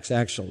tax,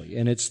 actually,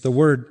 and it's the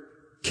word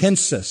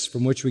census,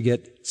 from which we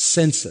get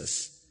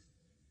census.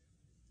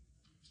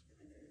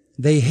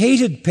 They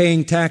hated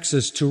paying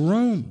taxes to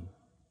Rome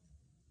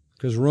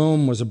because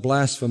Rome was a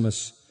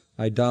blasphemous,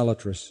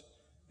 idolatrous,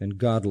 and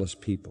godless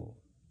people.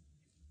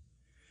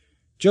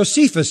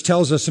 Josephus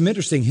tells us some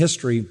interesting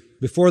history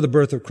before the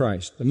birth of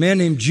Christ. A man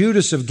named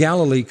Judas of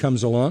Galilee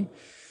comes along.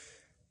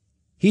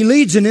 He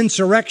leads an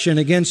insurrection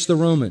against the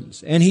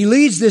Romans, and he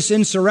leads this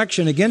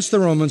insurrection against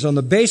the Romans on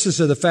the basis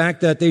of the fact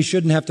that they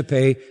shouldn't have to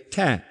pay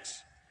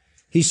tax.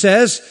 He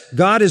says,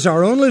 God is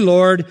our only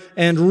Lord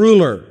and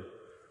ruler.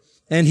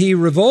 And he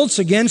revolts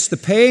against the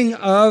paying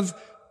of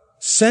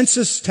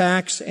census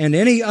tax and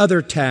any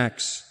other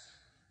tax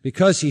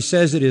because he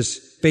says it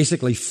is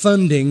basically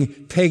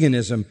funding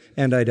paganism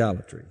and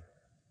idolatry.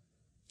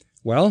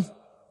 Well,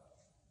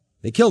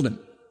 they killed him.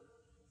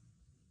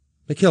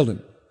 They killed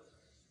him.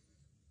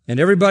 And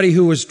everybody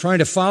who was trying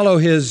to follow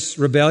his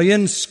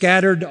rebellion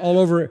scattered all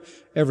over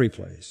every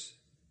place.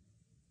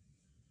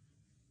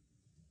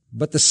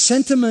 But the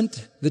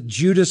sentiment that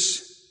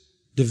Judas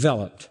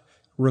developed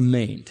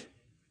remained.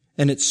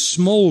 And it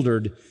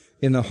smoldered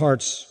in the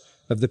hearts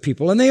of the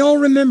people. And they all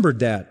remembered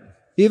that,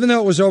 even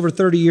though it was over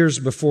 30 years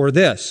before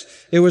this.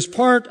 It was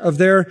part of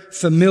their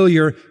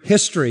familiar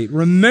history.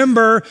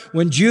 Remember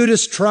when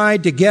Judas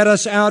tried to get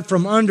us out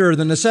from under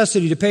the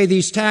necessity to pay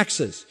these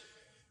taxes.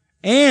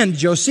 And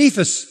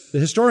Josephus, the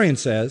historian,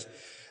 says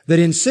that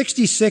in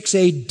 66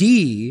 AD,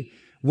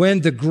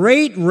 when the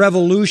Great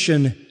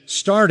Revolution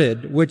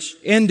started, which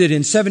ended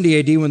in 70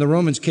 AD when the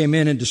Romans came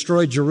in and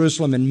destroyed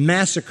Jerusalem and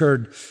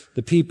massacred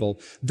the people,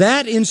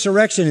 that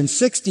insurrection in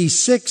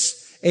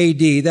 66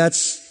 AD,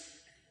 that's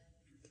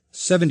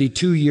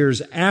 72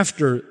 years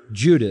after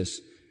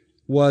Judas,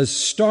 was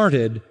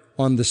started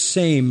on the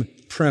same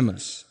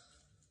premise,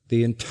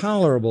 the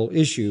intolerable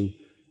issue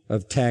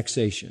of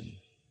taxation.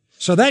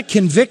 So that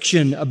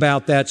conviction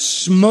about that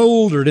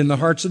smoldered in the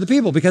hearts of the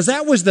people because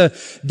that was the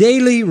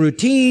daily,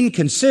 routine,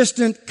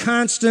 consistent,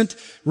 constant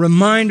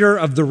reminder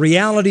of the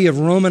reality of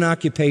Roman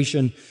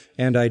occupation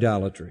and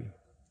idolatry.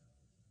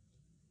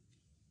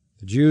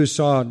 The Jews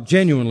saw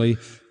genuinely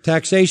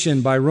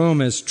taxation by Rome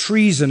as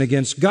treason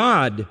against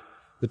God,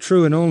 the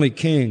true and only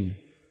King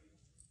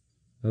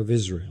of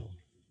Israel.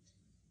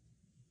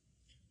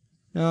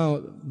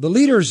 Now, the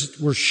leaders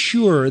were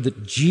sure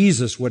that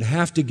Jesus would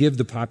have to give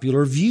the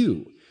popular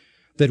view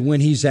that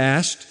when he's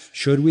asked,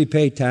 should we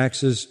pay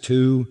taxes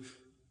to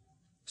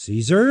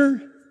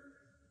Caesar?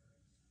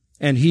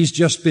 And he's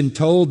just been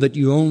told that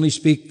you only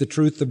speak the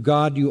truth of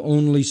God, you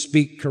only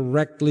speak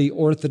correctly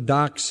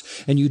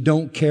orthodox, and you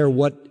don't care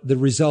what the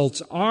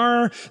results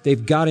are.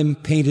 They've got him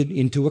painted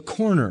into a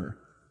corner.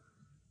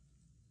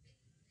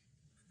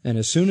 And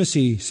as soon as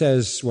he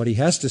says what he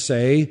has to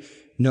say,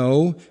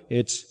 no,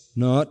 it's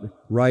not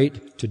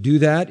right to do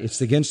that. It's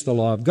against the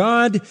law of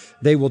God.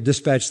 They will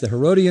dispatch the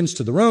Herodians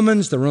to the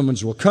Romans. The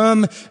Romans will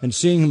come and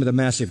seeing him with a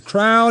massive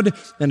crowd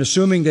and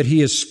assuming that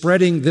he is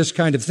spreading this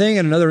kind of thing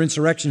and another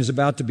insurrection is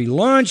about to be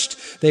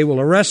launched, they will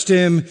arrest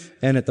him.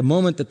 And at the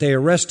moment that they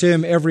arrest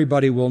him,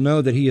 everybody will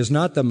know that he is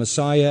not the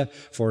Messiah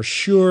for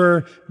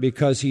sure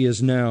because he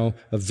is now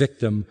a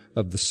victim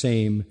of the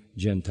same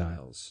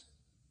Gentiles.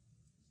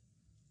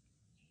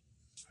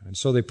 And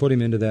so they put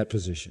him into that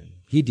position.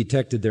 He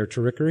detected their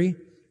trickery.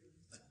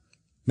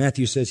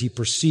 Matthew says he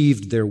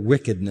perceived their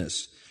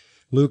wickedness.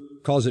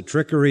 Luke calls it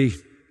trickery.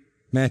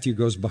 Matthew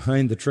goes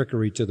behind the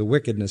trickery to the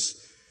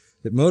wickedness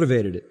that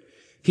motivated it.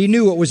 He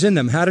knew what was in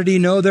them. How did he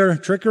know their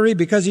trickery?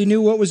 Because he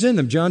knew what was in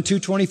them. John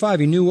 2:25,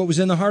 he knew what was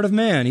in the heart of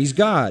man. He's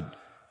God.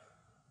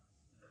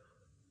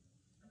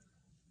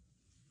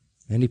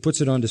 And he puts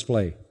it on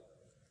display.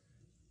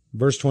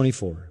 Verse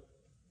 24.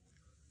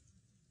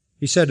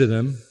 He said to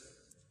them,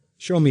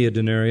 show me a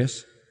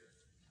denarius.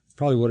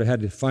 Probably would have had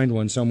to find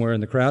one somewhere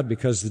in the crowd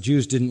because the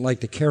Jews didn't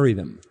like to carry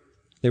them.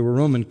 They were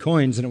Roman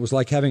coins and it was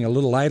like having a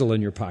little idol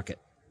in your pocket.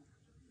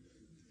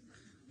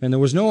 And there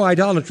was no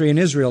idolatry in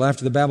Israel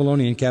after the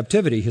Babylonian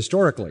captivity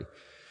historically.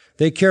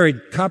 They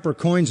carried copper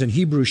coins and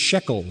Hebrew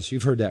shekels.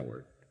 You've heard that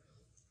word.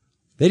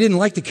 They didn't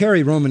like to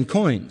carry Roman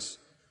coins.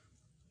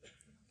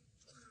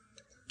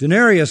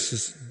 Denarius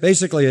is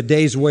basically a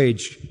day's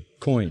wage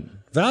coin.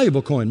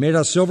 Valuable coin, made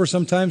out of silver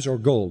sometimes or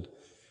gold.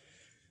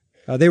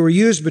 They were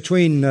used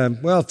between,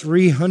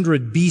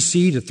 300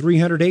 BC to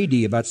 300 AD,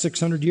 about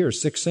 600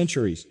 years, 6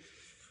 centuries.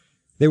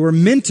 They were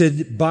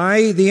minted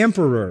by the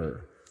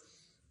emperor.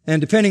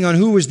 And depending on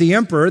who was the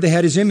emperor, they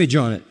had his image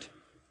on it.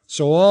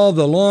 So all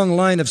the long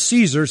line of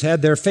Caesars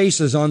had their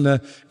faces on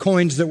the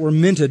coins that were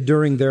minted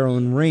during their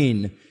own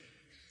reign.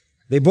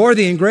 They bore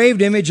the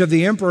engraved image of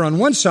the emperor on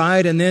one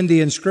side and then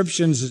the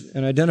inscriptions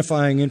and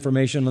identifying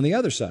information on the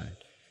other side.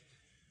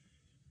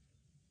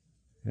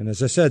 And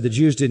as I said, the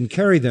Jews didn't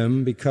carry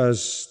them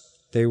because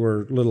they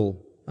were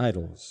little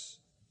idols.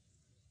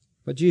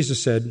 But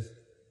Jesus said,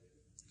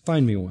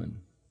 find me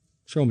one.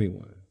 Show me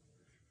one.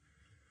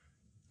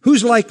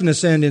 Whose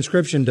likeness and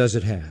inscription does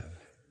it have?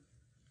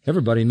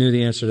 Everybody knew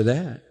the answer to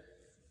that.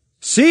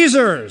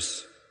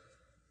 Caesar's!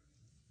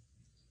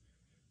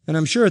 And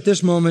I'm sure at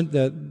this moment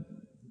that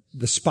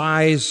the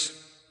spies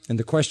and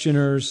the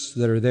questioners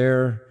that are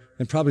there,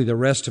 and probably the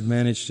rest have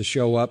managed to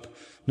show up,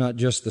 not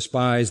just the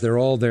spies, they're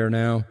all there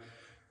now,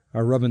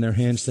 are rubbing their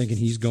hands thinking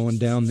he's going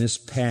down this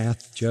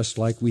path just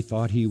like we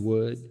thought he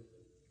would.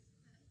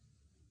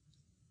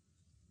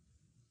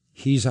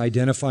 He's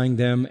identifying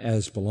them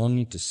as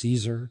belonging to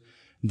Caesar,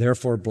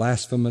 therefore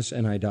blasphemous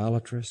and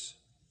idolatrous.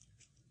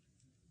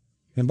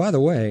 And by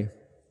the way,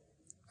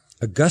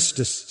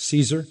 Augustus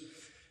Caesar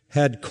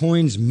had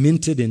coins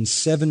minted in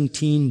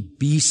 17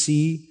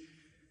 BC,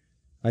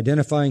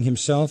 identifying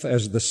himself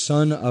as the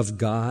Son of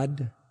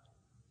God,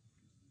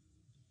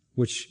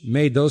 which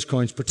made those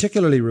coins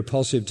particularly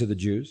repulsive to the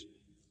Jews.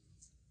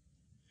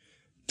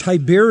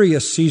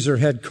 Tiberius Caesar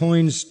had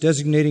coins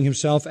designating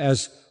himself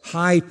as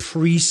High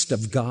Priest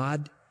of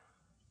God.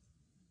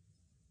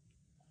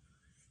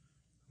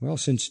 Well,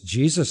 since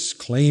Jesus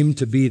claimed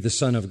to be the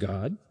Son of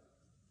God,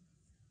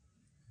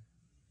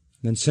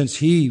 and since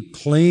he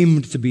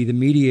claimed to be the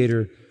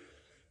mediator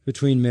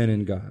between men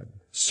and God,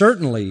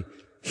 certainly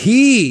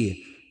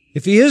he,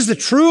 if he is the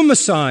true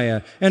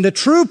Messiah and the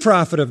true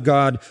prophet of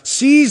God,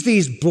 sees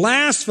these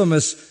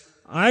blasphemous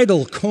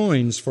idol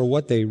coins for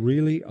what they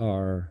really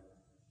are.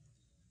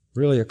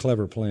 Really a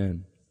clever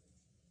plan.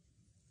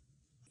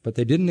 But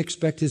they didn't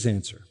expect his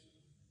answer.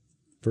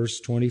 Verse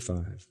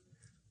 25.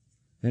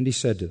 And he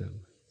said to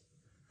them,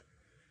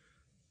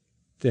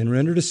 then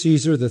render to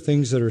Caesar the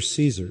things that are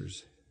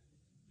Caesar's,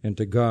 and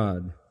to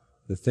God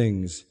the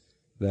things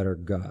that are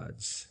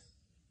God's.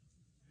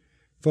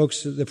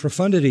 Folks, the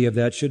profundity of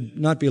that should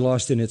not be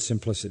lost in its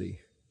simplicity.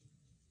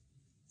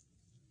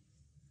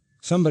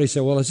 Somebody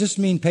said, well, does this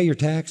mean pay your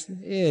tax?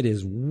 It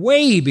is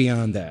way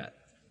beyond that.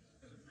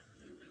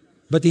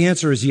 But the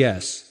answer is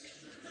yes.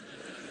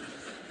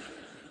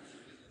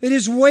 It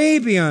is way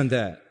beyond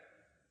that.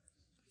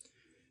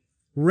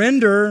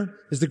 Render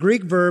is the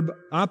Greek verb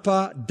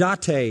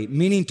apadate,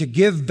 meaning to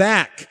give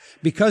back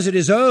because it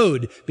is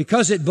owed,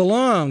 because it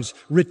belongs,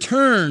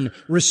 return,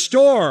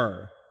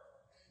 restore.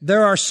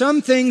 There are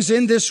some things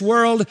in this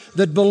world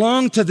that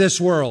belong to this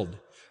world.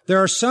 There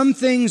are some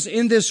things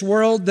in this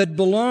world that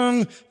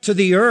belong to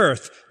the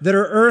earth, that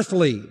are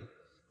earthly.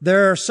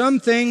 There are some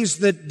things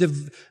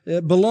that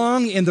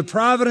belong in the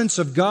providence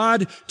of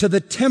God to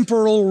the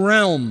temporal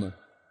realm.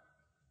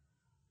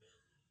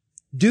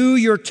 Do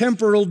your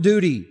temporal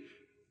duty.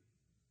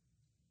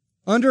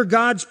 Under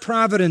God's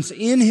providence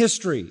in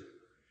history,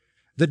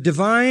 the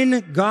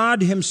divine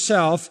God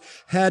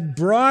himself had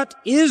brought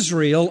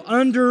Israel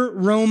under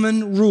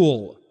Roman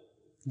rule.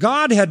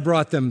 God had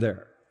brought them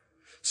there.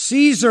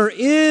 Caesar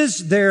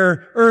is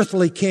their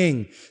earthly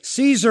king.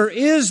 Caesar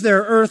is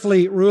their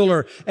earthly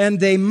ruler, and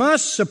they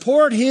must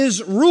support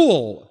his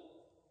rule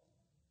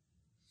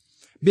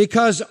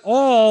because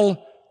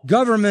all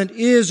government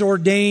is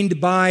ordained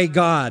by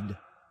God.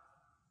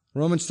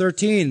 Romans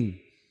 13.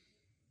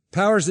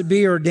 Powers that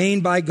be are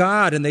ordained by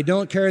God, and they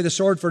don't carry the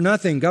sword for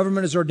nothing.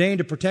 Government is ordained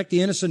to protect the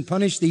innocent,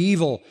 punish the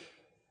evil.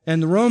 And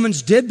the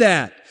Romans did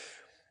that.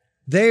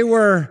 They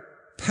were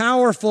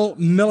powerful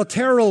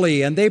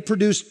militarily, and they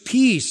produced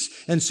peace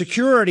and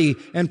security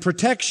and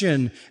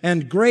protection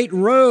and great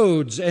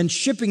roads and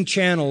shipping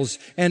channels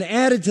and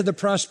added to the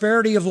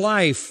prosperity of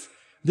life.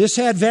 This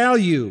had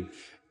value,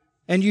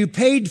 and you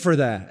paid for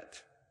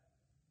that.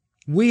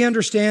 We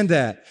understand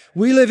that.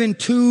 We live in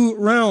two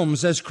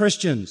realms as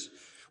Christians.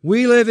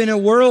 We live in a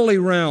worldly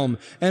realm,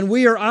 and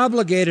we are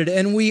obligated,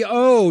 and we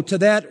owe to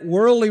that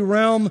worldly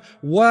realm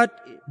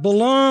what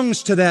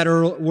belongs to that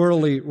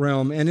worldly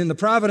realm. And in the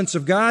providence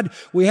of God,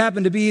 we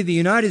happen to be the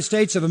United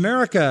States of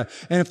America.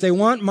 And if they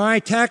want my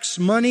tax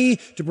money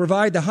to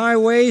provide the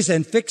highways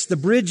and fix the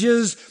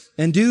bridges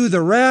and do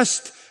the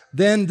rest,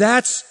 then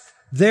that's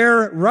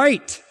their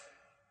right.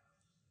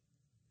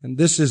 And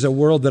this is a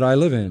world that I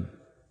live in.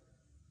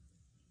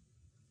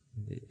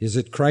 Is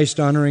it Christ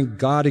honoring,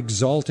 God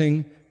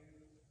exalting?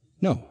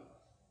 No.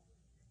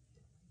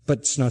 But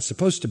it's not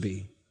supposed to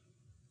be.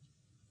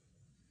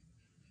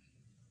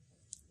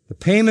 The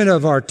payment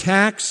of our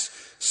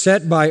tax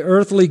set by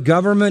earthly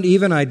government,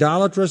 even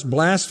idolatrous,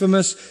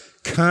 blasphemous,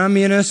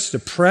 communist,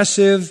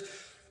 oppressive,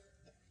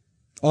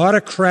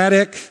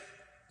 autocratic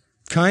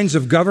kinds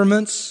of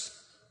governments,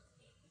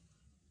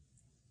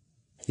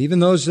 even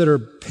those that are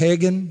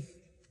pagan,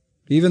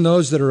 even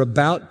those that are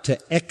about to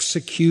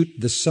execute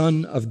the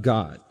Son of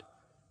God,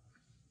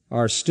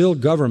 are still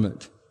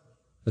government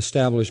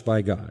established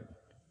by God.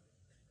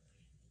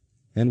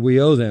 And we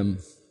owe them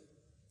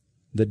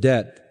the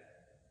debt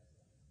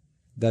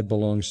that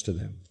belongs to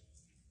them.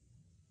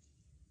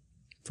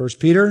 1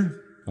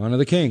 Peter, honor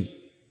the king.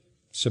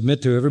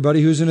 Submit to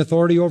everybody who's in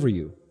authority over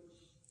you.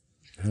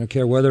 I don't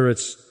care whether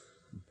it's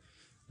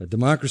a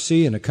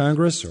democracy and a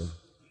Congress or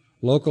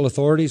local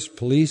authorities,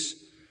 police,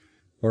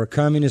 or a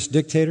communist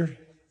dictator,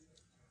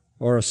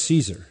 or a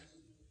Caesar.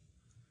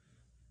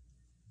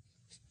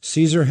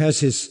 Caesar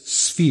has his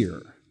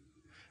sphere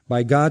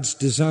by God's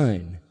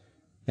design,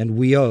 and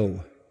we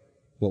owe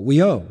what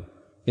we owe.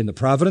 In the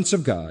providence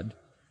of God,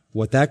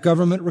 what that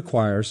government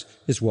requires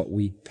is what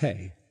we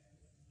pay.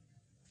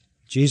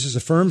 Jesus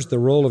affirms the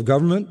role of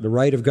government, the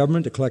right of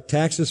government to collect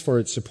taxes for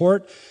its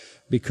support,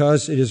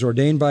 because it is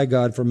ordained by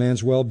God for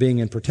man's well-being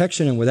and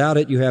protection, and without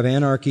it you have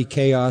anarchy,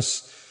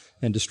 chaos,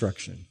 and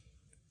destruction.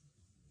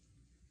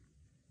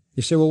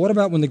 You say, well, what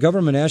about when the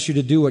government asks you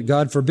to do what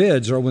God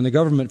forbids, or when the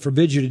government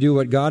forbids you to do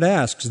what God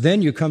asks?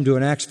 Then you come to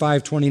an Acts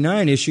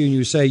 5:29 issue and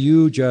you say,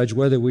 you judge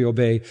whether we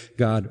obey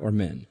God or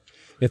men.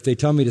 If they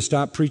tell me to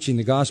stop preaching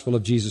the gospel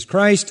of Jesus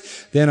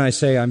Christ, then I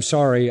say, I'm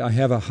sorry, I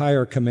have a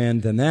higher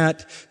command than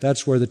that.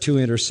 That's where the two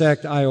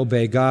intersect. I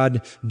obey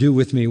God. Do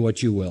with me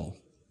what you will.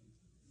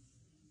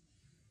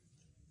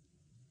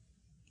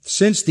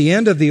 Since the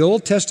end of the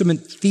Old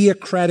Testament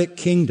theocratic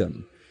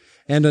kingdom,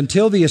 and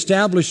until the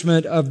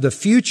establishment of the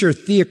future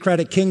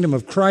theocratic kingdom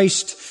of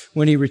Christ,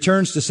 when He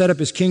returns to set up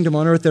His kingdom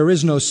on earth, there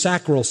is no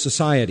sacral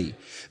society.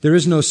 There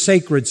is no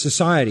sacred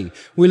society.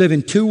 We live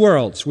in two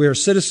worlds. We are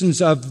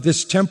citizens of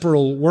this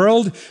temporal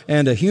world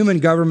and a human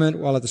government,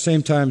 while at the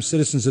same time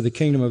citizens of the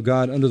kingdom of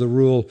God under the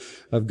rule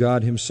of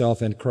God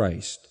Himself and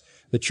Christ.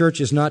 The church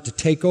is not to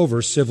take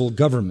over civil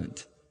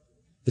government.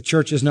 The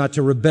church is not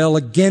to rebel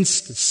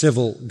against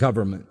civil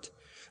government.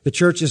 The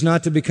church is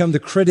not to become the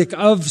critic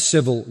of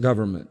civil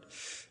government.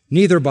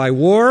 Neither by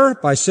war,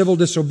 by civil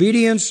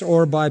disobedience,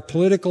 or by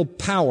political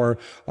power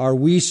are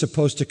we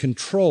supposed to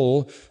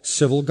control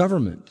civil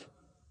government.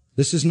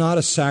 This is not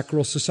a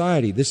sacral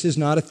society. This is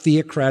not a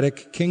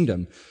theocratic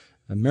kingdom.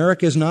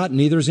 America is not,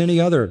 neither is any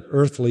other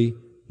earthly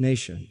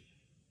nation.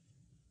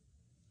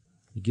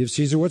 You give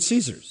Caesar what's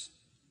Caesar's.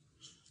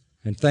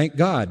 And thank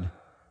God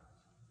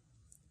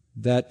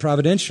that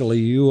providentially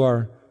you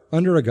are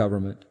under a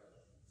government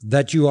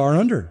that you are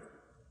under,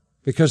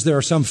 because there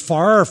are some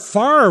far,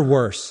 far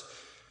worse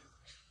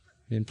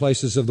in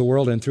places of the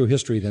world and through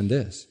history than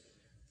this.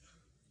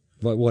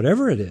 But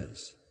whatever it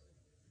is,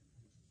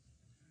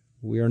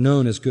 we are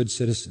known as good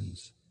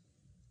citizens.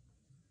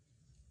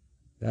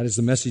 That is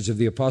the message of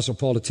the Apostle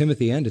Paul to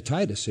Timothy and to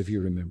Titus, if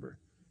you remember.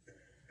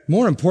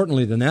 More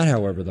importantly than that,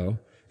 however, though,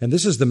 and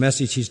this is the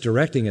message he's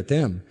directing at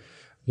them,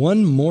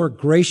 one more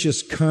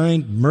gracious,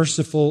 kind,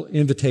 merciful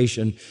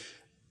invitation,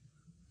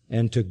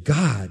 and to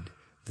God,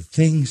 the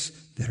things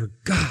that are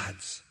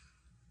God's.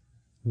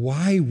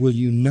 Why will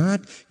you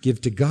not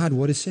give to God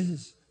what is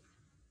His?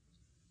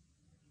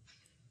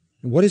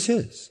 What is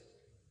His?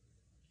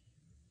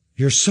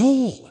 Your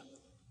soul.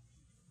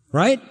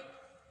 Right?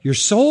 Your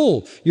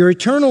soul. Your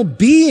eternal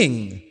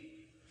being.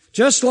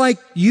 Just like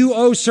you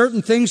owe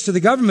certain things to the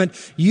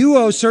government, you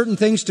owe certain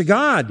things to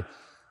God.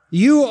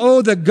 You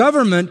owe the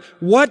government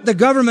what the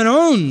government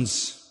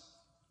owns.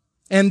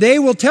 And they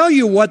will tell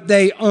you what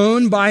they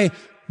own by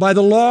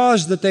the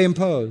laws that they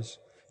impose.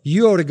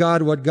 You owe to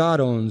God what God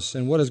owns.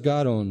 And what does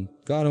God own?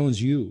 God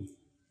owns you.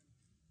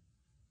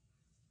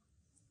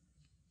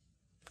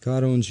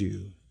 God owns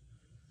you.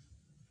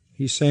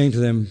 He's saying to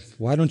them,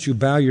 why don't you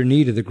bow your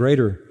knee to the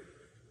greater,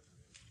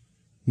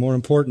 more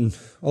important,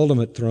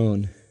 ultimate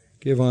throne?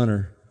 Give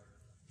honor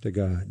to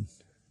God.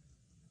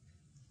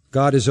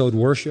 God is owed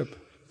worship,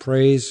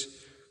 praise,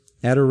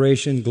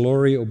 adoration,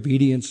 glory,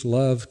 obedience,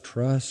 love,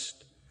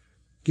 trust.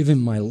 Give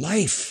Him my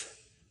life,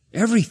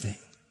 everything.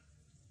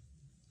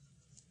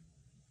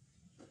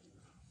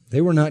 They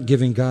were not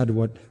giving God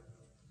what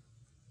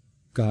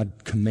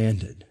God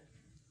commanded.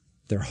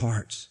 Their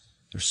hearts,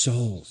 their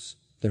souls,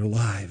 their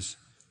lives.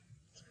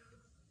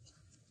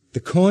 The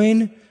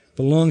coin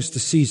belongs to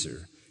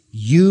Caesar.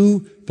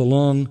 You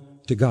belong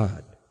to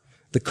God.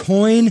 The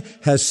coin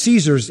has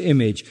Caesar's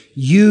image.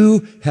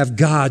 You have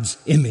God's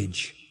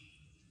image.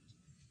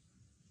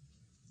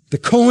 The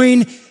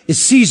coin is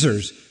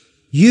Caesar's.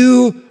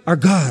 You are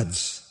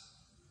God's.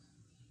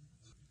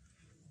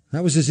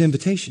 That was His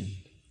invitation.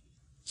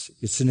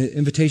 It's an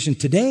invitation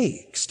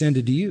today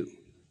extended to you.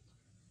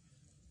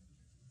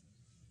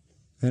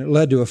 And it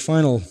led to a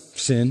final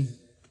sin.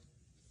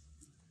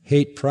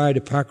 Hate, pride,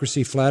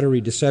 hypocrisy, flattery,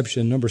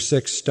 deception. Number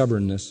 6,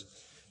 stubbornness.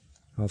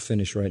 I'll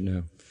finish right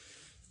now.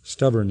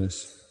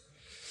 Stubbornness.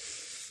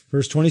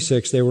 Verse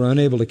 26, they were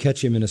unable to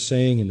catch Him in a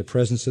saying in the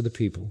presence of the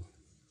people.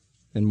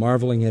 And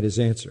marveling at His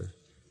answer,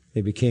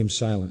 they became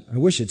silent. I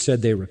wish it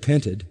said they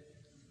repented.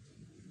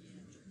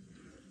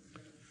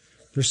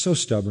 They're so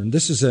stubborn.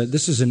 This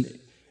is an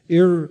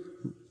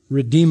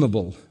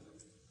irredeemable,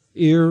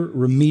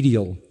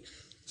 irremedial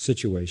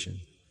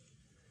situation.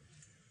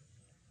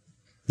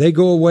 They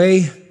go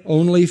away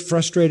only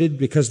frustrated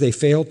because they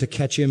failed to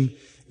catch Him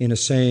in a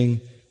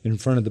saying in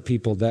front of the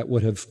people that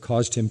would have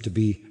caused Him to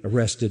be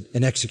arrested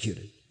and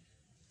executed.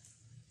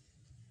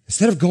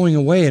 Instead of going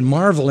away and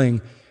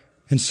marveling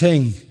and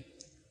saying,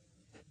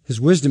 His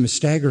wisdom is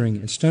staggering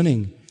and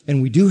stunning,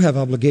 and we do have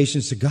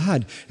obligations to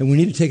God, and we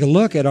need to take a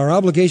look at our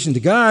obligation to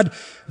God.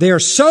 They are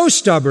so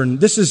stubborn.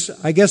 This is,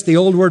 I guess, the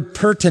old word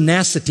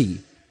pertinacity.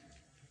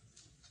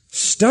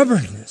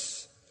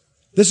 Stubbornness.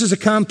 This is a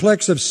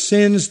complex of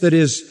sins that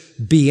is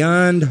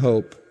beyond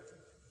hope.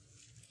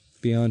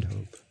 Beyond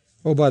hope.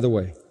 Oh, by the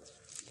way,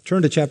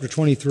 turn to chapter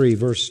 23,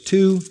 verse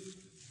 2.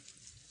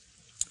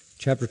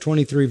 Chapter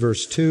 23,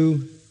 verse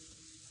 2.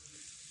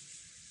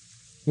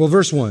 Well,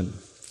 verse 1.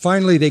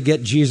 Finally, they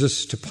get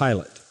Jesus to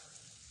Pilate.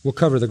 We'll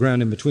cover the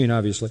ground in between,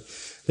 obviously.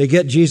 They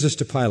get Jesus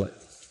to Pilate.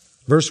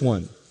 Verse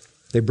 1.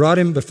 They brought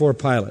him before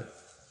Pilate.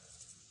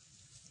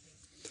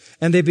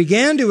 And they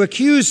began to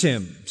accuse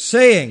him,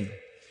 saying,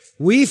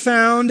 "We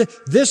found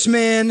this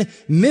man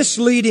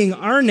misleading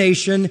our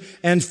nation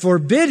and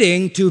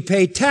forbidding to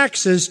pay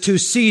taxes to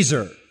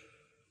Caesar."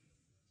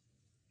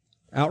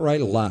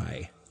 Outright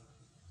lie.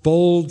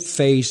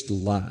 Bold-faced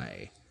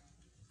lie.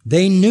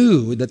 They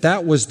knew that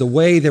that was the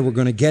way they were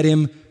going to get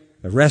him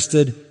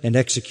arrested and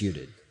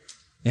executed.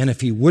 And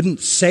if he wouldn't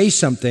say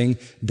something,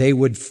 they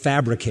would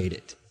fabricate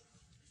it.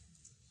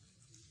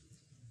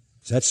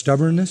 Is that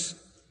stubbornness?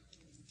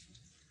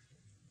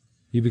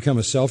 You become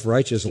a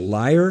self-righteous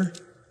liar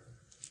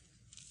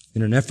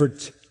in an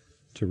effort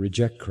to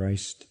reject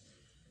Christ.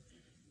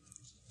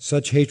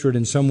 Such hatred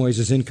in some ways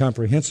is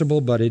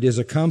incomprehensible, but it is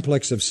a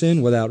complex of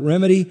sin without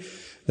remedy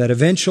that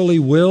eventually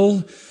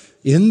will,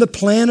 in the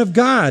plan of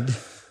God,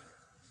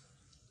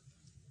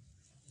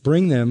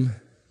 bring them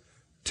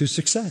to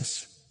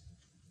success.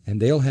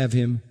 And they'll have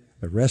him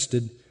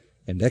arrested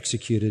and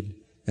executed,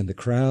 and the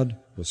crowd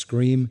will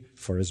scream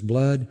for his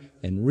blood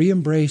and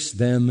re-embrace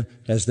them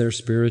as their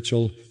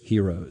spiritual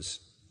heroes.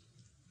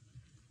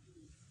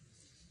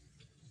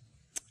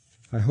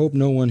 I hope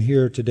no one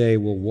here today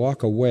will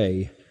walk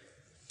away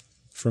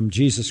from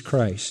Jesus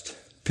Christ.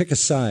 Pick a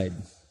side.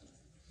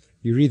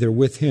 You're either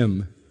with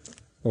him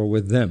or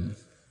with them.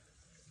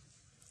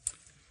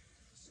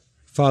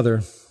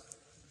 Father,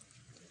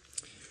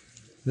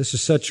 this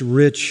is such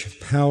rich,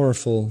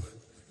 powerful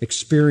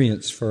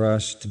experience for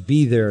us to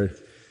be there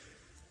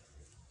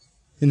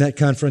in that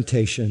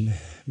confrontation.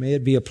 May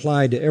it be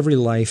applied to every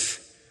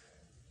life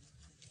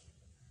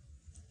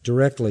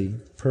directly,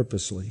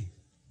 purposely,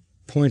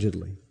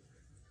 pointedly.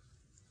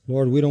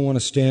 Lord, we don't want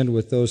to stand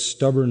with those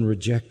stubborn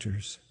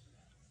rejectors.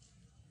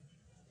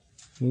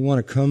 We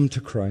want to come to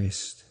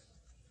Christ.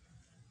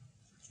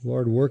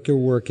 Lord, work your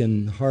work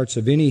in the hearts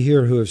of any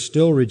here who have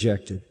still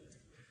rejected.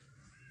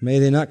 May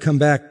they not come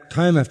back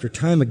time after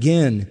time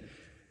again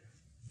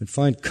and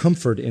find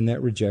comfort in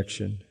that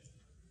rejection.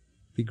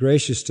 Be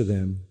gracious to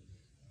them.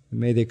 And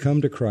may they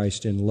come to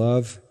Christ in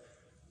love,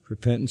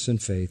 repentance,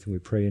 and faith. We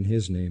pray in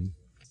his name.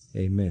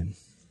 Amen.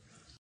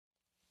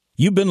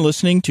 You've been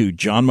listening to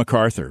John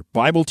MacArthur,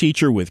 Bible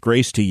teacher with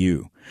Grace to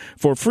You.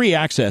 For free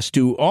access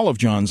to all of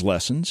John's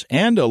lessons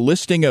and a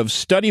listing of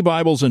study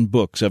Bibles and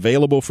books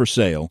available for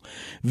sale,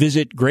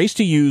 visit Grace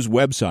to You's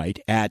website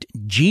at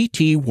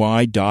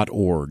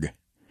gty.org.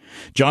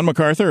 John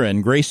MacArthur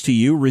and Grace to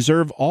You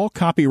reserve all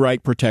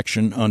copyright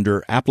protection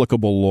under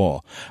applicable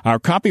law. Our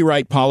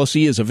copyright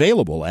policy is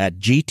available at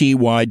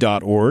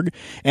gty.org,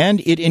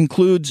 and it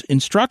includes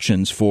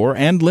instructions for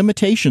and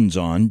limitations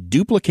on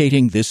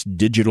duplicating this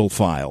digital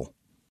file.